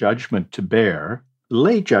bring judgment to bear,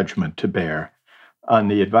 lay judgment to bear on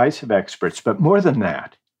the advice of experts. But more than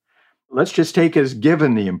that, let's just take as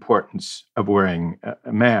given the importance of wearing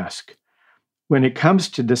a mask. When it comes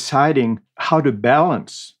to deciding how to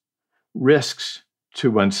balance risks to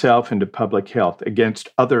oneself and to public health against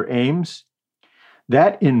other aims,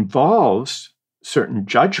 that involves certain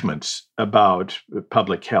judgments about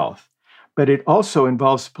public health, but it also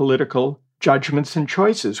involves political judgments and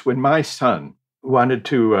choices. When my son wanted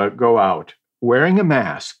to go out wearing a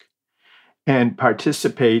mask and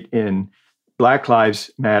participate in Black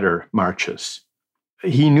Lives Matter marches,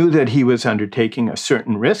 he knew that he was undertaking a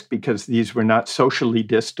certain risk because these were not socially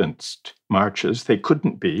distanced marches. They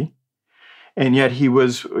couldn't be. And yet he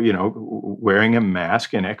was, wearing a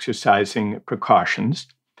mask and exercising precautions.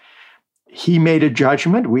 He made a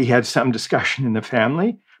judgment. We had some discussion in the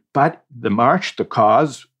family, but the march, the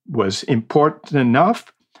cause, was important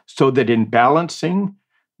enough so that in balancing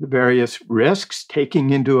the various risks, taking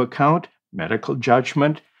into account medical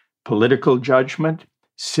judgment, political judgment,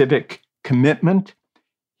 civic commitment,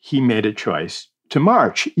 he made a choice to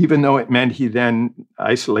march, even though it meant he then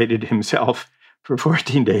isolated himself for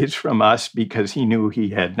 14 days from us because he knew he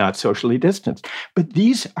had not socially distanced. But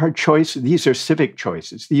these are choices, these are civic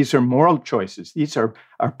choices, these are moral choices, these are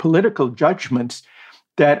political judgments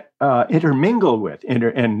that intermingle with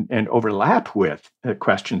and overlap with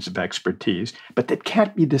questions of expertise, but that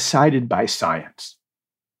can't be decided by science.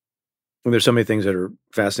 Well, there's so many things that are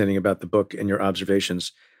fascinating about the book and your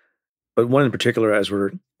observations. But one in particular, as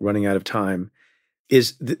we're running out of time,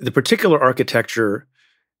 is the particular architecture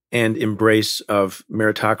and embrace of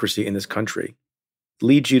meritocracy in this country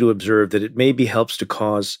leads you to observe that it maybe helps to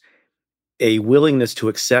cause a willingness to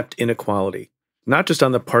accept inequality, not just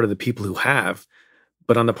on the part of the people who have,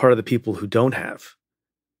 but on the part of the people who don't have.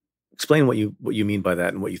 Explain what you mean by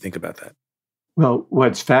that and what you think about that. Well,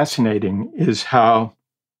 what's fascinating is how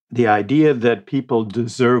the idea that people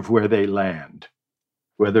deserve where they land,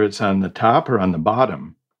 whether it's on the top or on the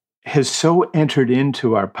bottom, has so entered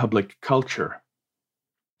into our public culture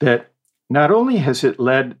that not only has it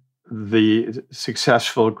led the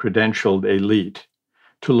successful, credentialed elite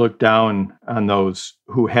to look down on those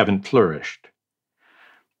who haven't flourished,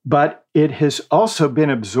 but it has also been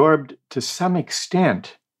absorbed to some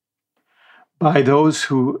extent by those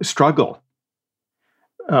who struggle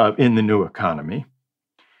in the new economy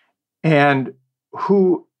and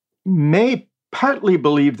who may partly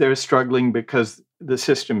believe they're struggling because the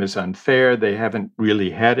system is unfair. They haven't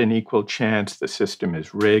really had an equal chance. The system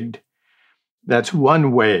is rigged. That's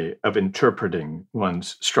one way of interpreting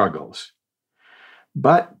one's struggles.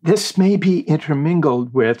 But this may be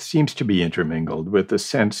seems to be intermingled with the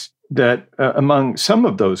sense that among some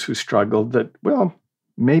of those who struggle that, well,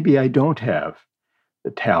 maybe I don't have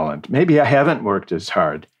the talent. Maybe I haven't worked as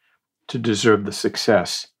hard to deserve the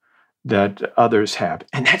success that others have.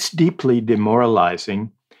 And that's deeply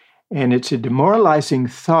demoralizing. And it's a demoralizing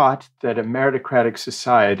thought that a meritocratic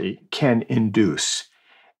society can induce.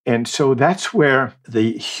 And so that's where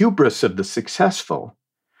the hubris of the successful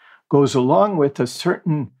goes along with a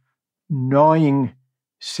certain gnawing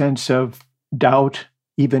sense of doubt,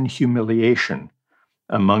 even humiliation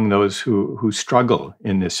among those who struggle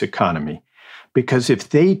in this economy. Because if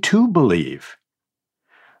they too believe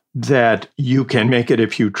that you can make it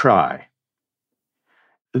if you try,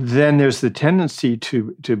 then there's the tendency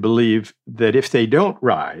to believe that if they don't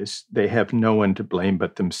rise, they have no one to blame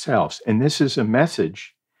but themselves. And this is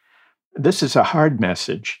a hard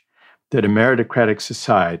message that a meritocratic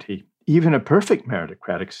society, even a perfect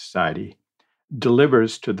meritocratic society,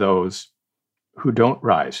 delivers to those who don't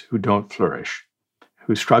rise, who don't flourish,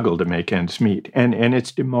 who struggle to make ends meet. And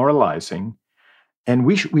it's demoralizing. And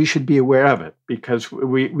we should be aware of it because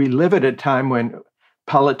we live at a time when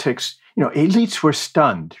politics, elites were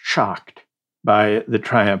stunned, shocked by the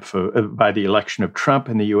triumph, by the election of Trump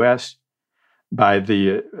in the US, by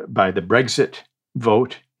the Brexit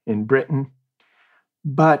vote in Britain.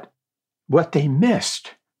 But what they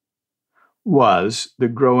missed was the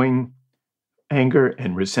growing anger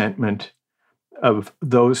and resentment of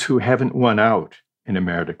those who haven't won out in a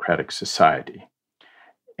meritocratic society.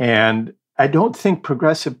 And I don't think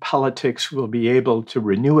progressive politics will be able to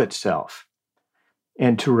renew itself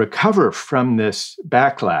and to recover from this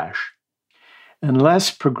backlash unless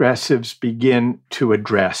progressives begin to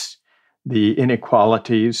address the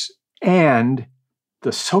inequalities and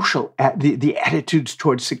the social, the attitudes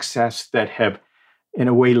towards success that have, in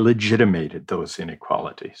a way, legitimated those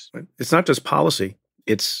inequalities. It's not just policy,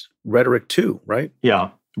 it's rhetoric too, right? Yeah,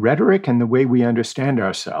 rhetoric and the way we understand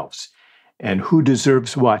ourselves and who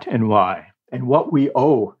deserves what and why, and what we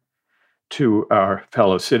owe to our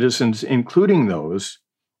fellow citizens, including those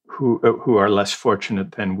who are less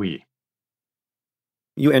fortunate than we.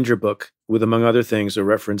 You end your book with, among other things, a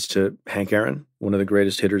reference to Hank Aaron, one of the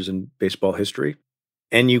greatest hitters in baseball history.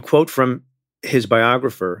 And you quote from his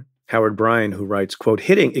biographer, Howard Bryan, who writes, quote,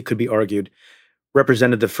 "Hitting, it could be argued,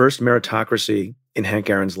 represented the first meritocracy in Hank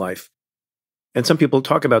Aaron's life." And some people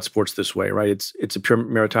talk about sports this way, right? It's a pure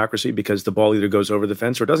meritocracy because the ball either goes over the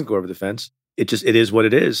fence or doesn't go over the fence. It is what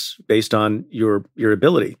it is based on your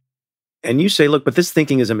ability. And you say, look, but this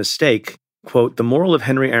thinking is a mistake. Quote, "The moral of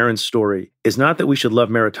Henry Aaron's story is not that we should love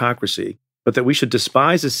meritocracy, but that we should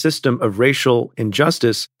despise a system of racial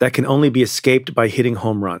injustice that can only be escaped by hitting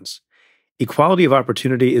home runs. Equality of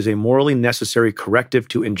opportunity is a morally necessary corrective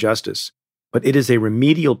to injustice, but it is a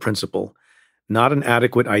remedial principle, not an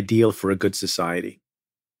adequate ideal for a good society."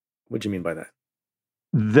 What do you mean by that?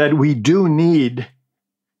 That we do need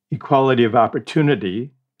equality of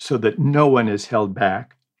opportunity so that no one is held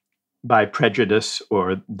back by prejudice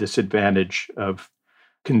or disadvantage of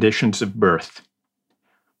conditions of birth.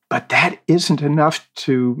 But that isn't enough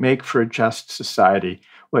to make for a just society.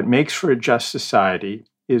 What makes for a just society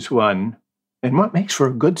is one, and what makes for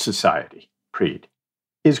a good society, Preet,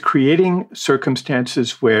 is creating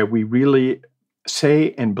circumstances where we really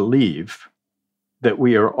say and believe that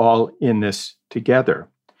we are all in this together,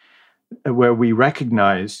 where we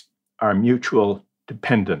recognize our mutual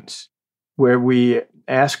dependence, where we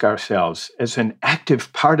ask ourselves, as an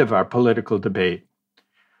active part of our political debate,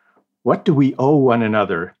 what do we owe one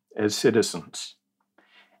another as citizens?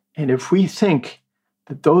 And if we think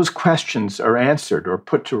that those questions are answered or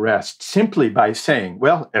put to rest simply by saying,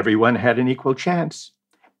 well, everyone had an equal chance,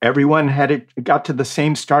 everyone got to the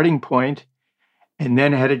same starting point, and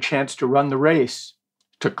then had a chance to run the race,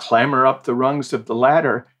 to clamber up the rungs of the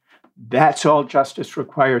ladder, that's all justice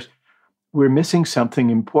requires. We're missing something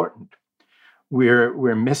important.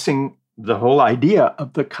 We're missing the whole idea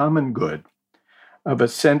of the common good, of a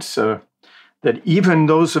sense that even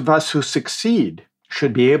those of us who succeed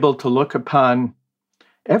should be able to look upon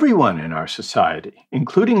everyone in our society,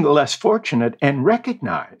 including the less fortunate, and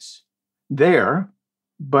recognize there,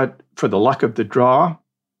 but for the luck of the draw,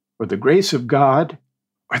 or the grace of God,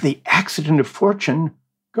 or the accident of fortune,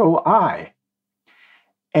 go I.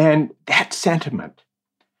 And that sentiment,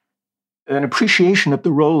 an appreciation of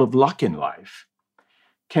the role of luck in life,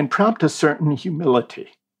 can prompt a certain humility.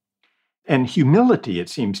 And humility, it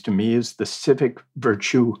seems to me, is the civic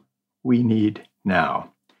virtue we need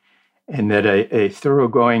now, and that a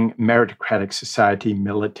thoroughgoing meritocratic society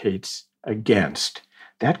militates against.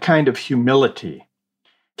 That kind of humility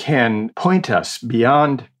can point us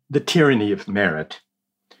beyond the tyranny of merit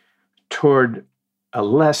toward a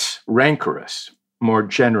less rancorous, more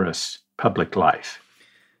generous public life.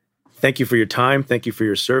 Thank you for your time. Thank you for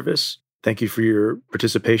your service. Thank you for your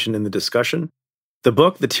participation in the discussion. The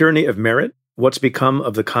book, The Tyranny of Merit, What's Become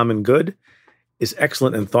of the Common Good, is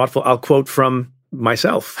excellent and thoughtful. I'll quote from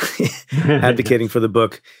myself advocating for the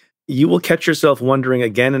book. "You will catch yourself wondering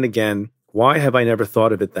again and again, why have I never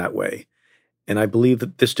thought of it that way? And I believe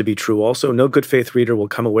that this to be true also. No good faith reader will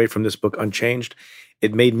come away from this book unchanged.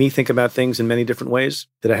 It made me think about things in many different ways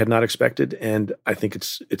that I had not expected, and I think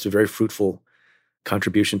it's a very fruitful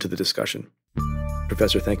contribution to the discussion."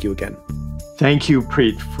 Professor, thank you again. Thank you,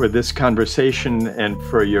 Preet, for this conversation and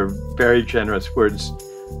for your very generous words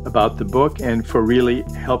about the book and for really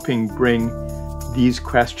helping bring these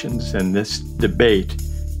questions and this debate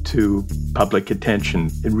to public attention.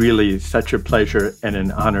 It really is such a pleasure and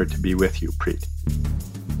an honor to be with you, Preet.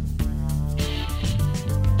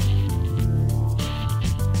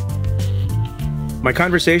 My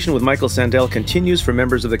conversation with Michael Sandel continues for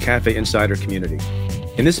members of the Cafe Insider community.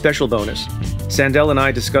 In this special bonus, Sandel and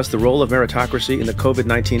I discuss the role of meritocracy in the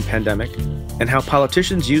COVID-19 pandemic and how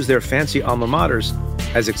politicians use their fancy alma maters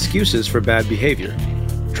as excuses for bad behavior.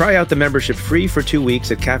 Try out the membership free for 2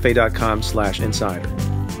 weeks at cafe.com/insider.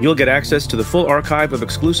 You'll get access to the full archive of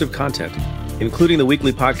exclusive content, including the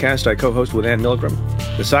weekly podcast I co-host with Ann Milgram,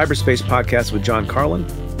 the Cyberspace podcast with John Carlin,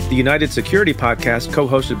 the United Security podcast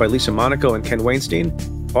co-hosted by Lisa Monaco and Ken Weinstein,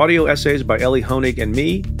 audio essays by Ellie Honig and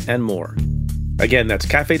me, and more. Again, that's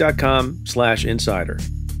cafe.com/insider.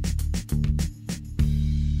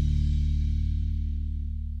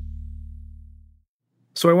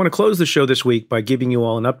 So I want to close the show this week by giving you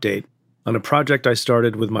all an update on a project I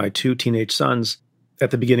started with my 2 teenage sons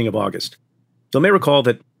at the beginning of August. You may recall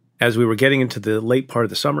that as we were getting into the late part of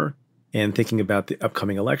the summer and thinking about the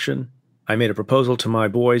upcoming election, I made a proposal to my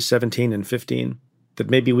boys, 17 and 15,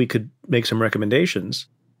 that maybe we could make some recommendations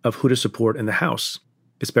of who to support in the House,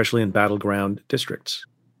 especially in battleground districts,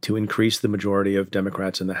 to increase the majority of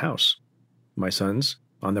Democrats in the House. My sons,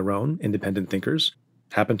 on their own, independent thinkers,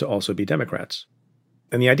 happen to also be Democrats.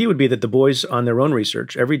 And the idea would be that the boys, on their own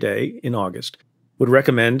research, every day in August, would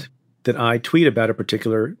recommend that I tweet about a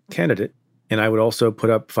particular candidate, and I would also put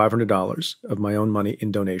up $500 of my own money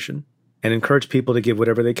in donation and encourage people to give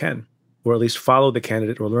whatever they can, or at least follow the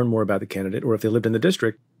candidate or learn more about the candidate, or if they lived in the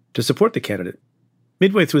district, to support the candidate.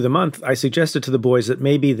 Midway through the month, I suggested to the boys that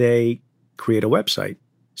maybe they create a website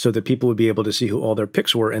so that people would be able to see who all their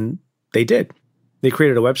picks were, and they did. They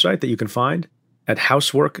created a website that you can find at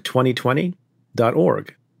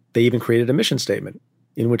housework2020.org. They even created a mission statement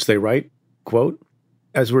in which they write, quote,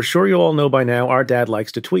 "As we're sure you all know by now, our dad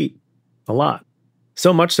likes to tweet. A lot.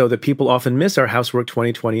 So much so that people often miss our Housework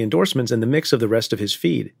 2020 endorsements in the mix of the rest of his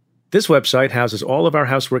feed. This website houses all of our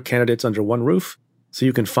housework candidates under one roof, so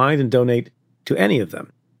you can find and donate to any of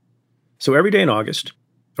them." So every day in August,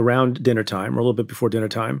 around dinner time, or a little bit before dinner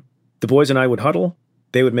time, the boys and I would huddle.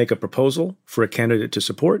 They would make a proposal for a candidate to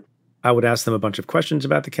support. I would ask them a bunch of questions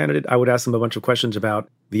about the candidate. I would ask them a bunch of questions about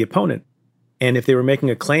the opponent. And if they were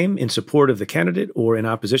making a claim in support of the candidate or in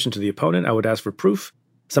opposition to the opponent, I would ask for proof.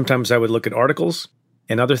 Sometimes I would look at articles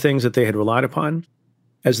and other things that they had relied upon.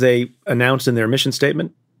 As they announced in their mission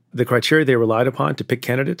statement, the criteria they relied upon to pick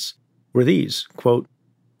candidates were these, quote,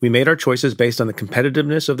 "We made our choices based on the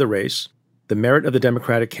competitiveness of the race, the merit of the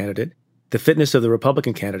Democratic candidate, the fitness of the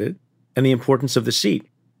Republican candidate, and the importance of the seat,"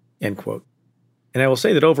 end quote. And I will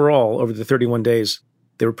say that overall, over the 31 days,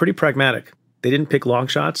 they were pretty pragmatic. They didn't pick long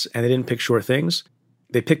shots and they didn't pick sure things.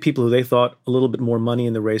 They picked people who they thought a little bit more money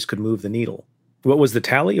in the race could move the needle. What was the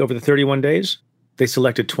tally over the 31 days? They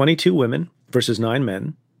selected 22 women versus 9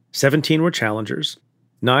 men. 17 were challengers.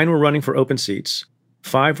 9 were running for open seats.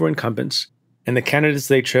 5 were incumbents. And the candidates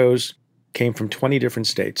they chose came from 20 different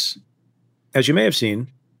states. As you may have seen,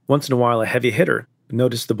 once in a while a heavy hitter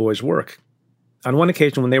noticed the boys' work. On one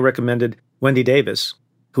occasion when they recommended Wendy Davis,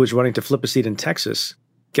 who was running to flip a seat in Texas,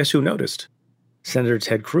 guess who noticed? Senator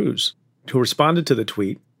Ted Cruz, who responded to the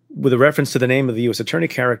tweet with a reference to the name of the U.S. attorney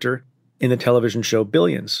character in the television show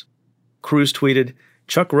Billions. Cruz tweeted,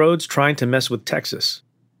 "Chuck Rhoades trying to mess with Texas."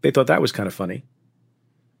 They thought that was kind of funny.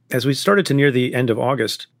 As we started to near the end of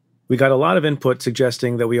August, we got a lot of input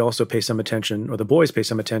suggesting that we also pay some attention, or the boys pay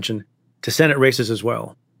some attention, to Senate races as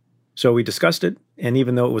well. So we discussed it, and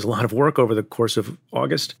even though it was a lot of work over the course of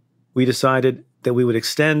August, we decided that we would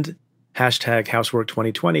extend hashtag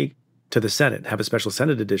Housework2020 to the Senate, have a special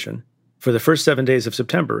Senate edition for the first 7 days of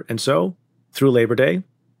September. And so, through Labor Day,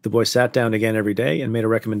 the boys sat down again every day and made a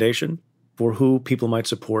recommendation for who people might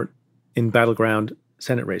support in battleground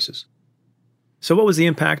Senate races. So what was the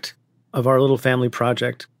impact of our little family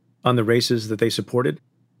project on the races that they supported?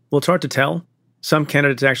 Well, it's hard to tell. Some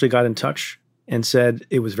candidates actually got in touch and said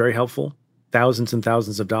it was very helpful. Thousands and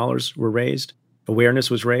thousands of dollars were raised. Awareness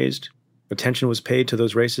was raised. Attention was paid to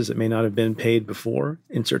those races that may not have been paid before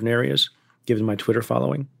in certain areas, given my Twitter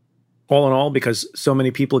following. All in all, because so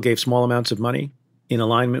many people gave small amounts of money in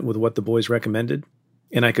alignment with what the boys recommended,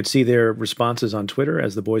 and I could see their responses on Twitter,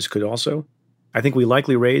 as the boys could also, I think we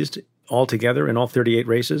likely raised altogether in all 38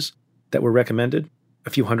 races that were recommended a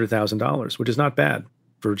few $100,000, which is not bad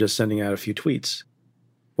for just sending out a few tweets.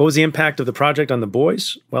 What was the impact of the project on the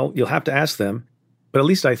boys? Well, you'll have to ask them, but at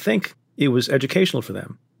least I think it was educational for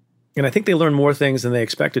them. And I think they learned more things than they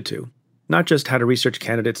expected to. Not just how to research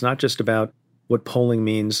candidates, not just about what polling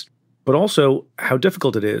means, but also how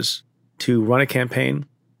difficult it is to run a campaign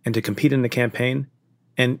and to compete in the campaign.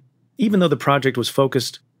 And even though the project was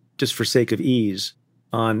focused, just for sake of ease,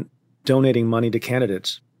 on donating money to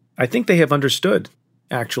candidates, I think they have understood,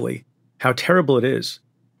 actually, how terrible it is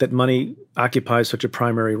that money occupies such a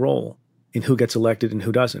primary role in who gets elected and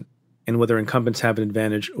who doesn't, and whether incumbents have an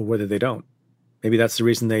advantage or whether they don't. Maybe that's the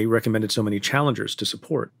reason they recommended so many challengers to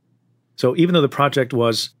support. So even though the project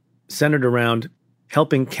was centered around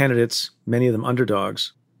helping candidates, many of them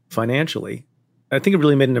underdogs, financially, I think it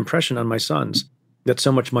really made an impression on my sons that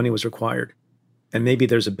so much money was required. And maybe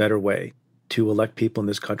there's a better way to elect people in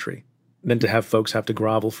this country than to have folks have to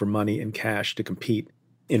grovel for money and cash to compete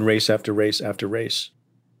in race after race after race.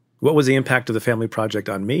 What was the impact of the family project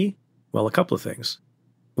on me? Well, a couple of things.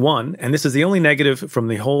 One, and this is the only negative from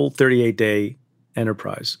the whole 38-day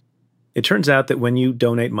enterprise. It turns out that when you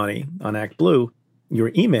donate money on ActBlue,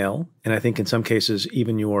 your email, and I think in some cases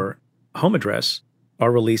even your home address,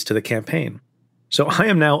 are released to the campaign. So I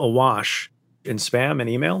am now awash in spam and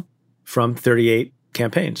email from 38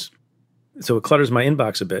 campaigns. So it clutters my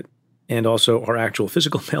inbox a bit. And also our actual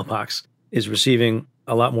physical mailbox is receiving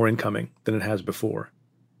a lot more incoming than it has before.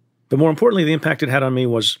 But more importantly, the impact it had on me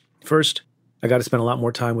was, first, I got to spend a lot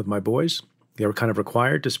more time with my boys. They were kind of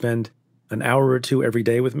required to spend an hour or two every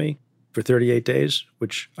day with me for 38 days,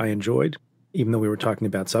 which I enjoyed, even though we were talking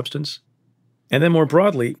about substance. And then more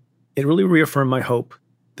broadly, it really reaffirmed my hope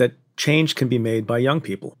that change can be made by young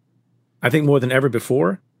people. I think more than ever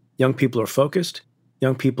before, young people are focused.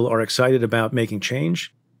 Young people are excited about making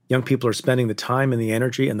change. Young people are spending the time and the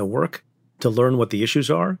energy and the work to learn what the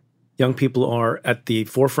issues are. Young people are at the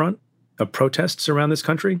forefront of protests around this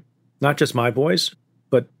country. Not just my boys,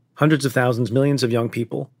 but hundreds of thousands, millions of young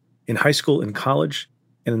people in high school, in college,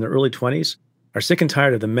 and in their early 20s are sick and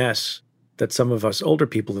tired of the mess that some of us older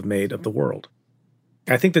people have made of the world.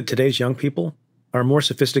 I think that today's young people are more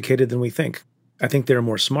sophisticated than we think. I think they're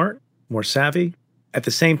more smart, more savvy, at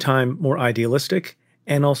the same time more idealistic,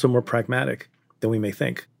 and also more pragmatic than we may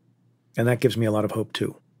think. And that gives me a lot of hope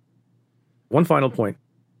too. One final point.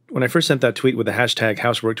 When I first sent that tweet with the hashtag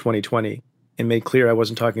Housework2020 and made clear I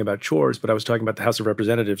wasn't talking about chores, but I was talking about the House of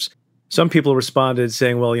Representatives, some people responded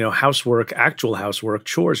saying, well, housework, actual housework,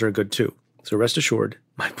 chores are good too. So rest assured,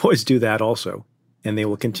 my boys do that also, and they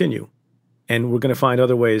will continue. And we're going to find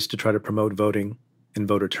other ways to try to promote voting and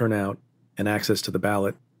voter turnout and access to the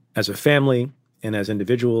ballot as a family and as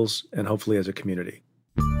individuals and hopefully as a community.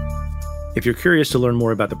 If you're curious to learn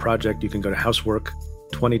more about the project, you can go to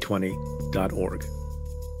housework2020.org.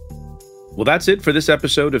 Well, that's it for this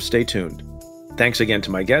episode of Stay Tuned. Thanks again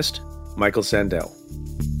to my guest, Michael Sandel.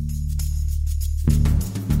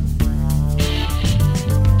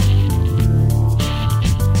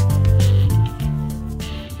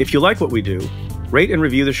 If you like what we do, rate and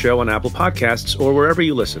review the show on Apple Podcasts or wherever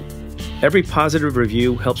you listen. Every positive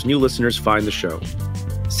review helps new listeners find the show.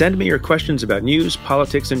 Send me your questions about news,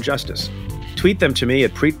 politics, and justice. Tweet them to me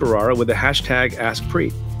at Preet Bharara with the hashtag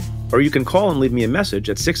AskPreet. Or you can call and leave me a message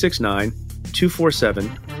at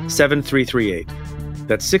 669-247-7338.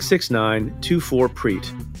 That's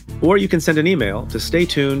 669-24-PREET. Or you can send an email to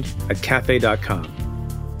staytuned@cafe.com.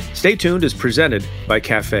 Stay Tuned is presented by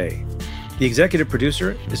Cafe. The executive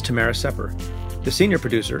producer is Tamara Sepper. The senior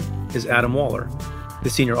producer is Adam Waller. The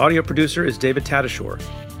senior audio producer is David Tadashore.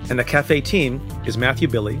 And the Cafe team is Matthew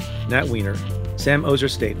Billy, Nat Weiner, Sam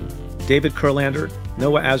Ozer-Staten, David Kurlander,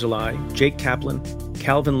 Noah Azulai, Jake Kaplan,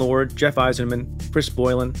 Calvin Lord, Jeff Eisenman, Chris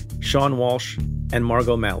Boylan, Sean Walsh, and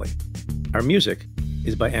Margot Malley. Our music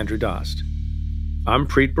is by Andrew Dost. I'm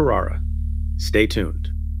Preet Bharara. Stay tuned.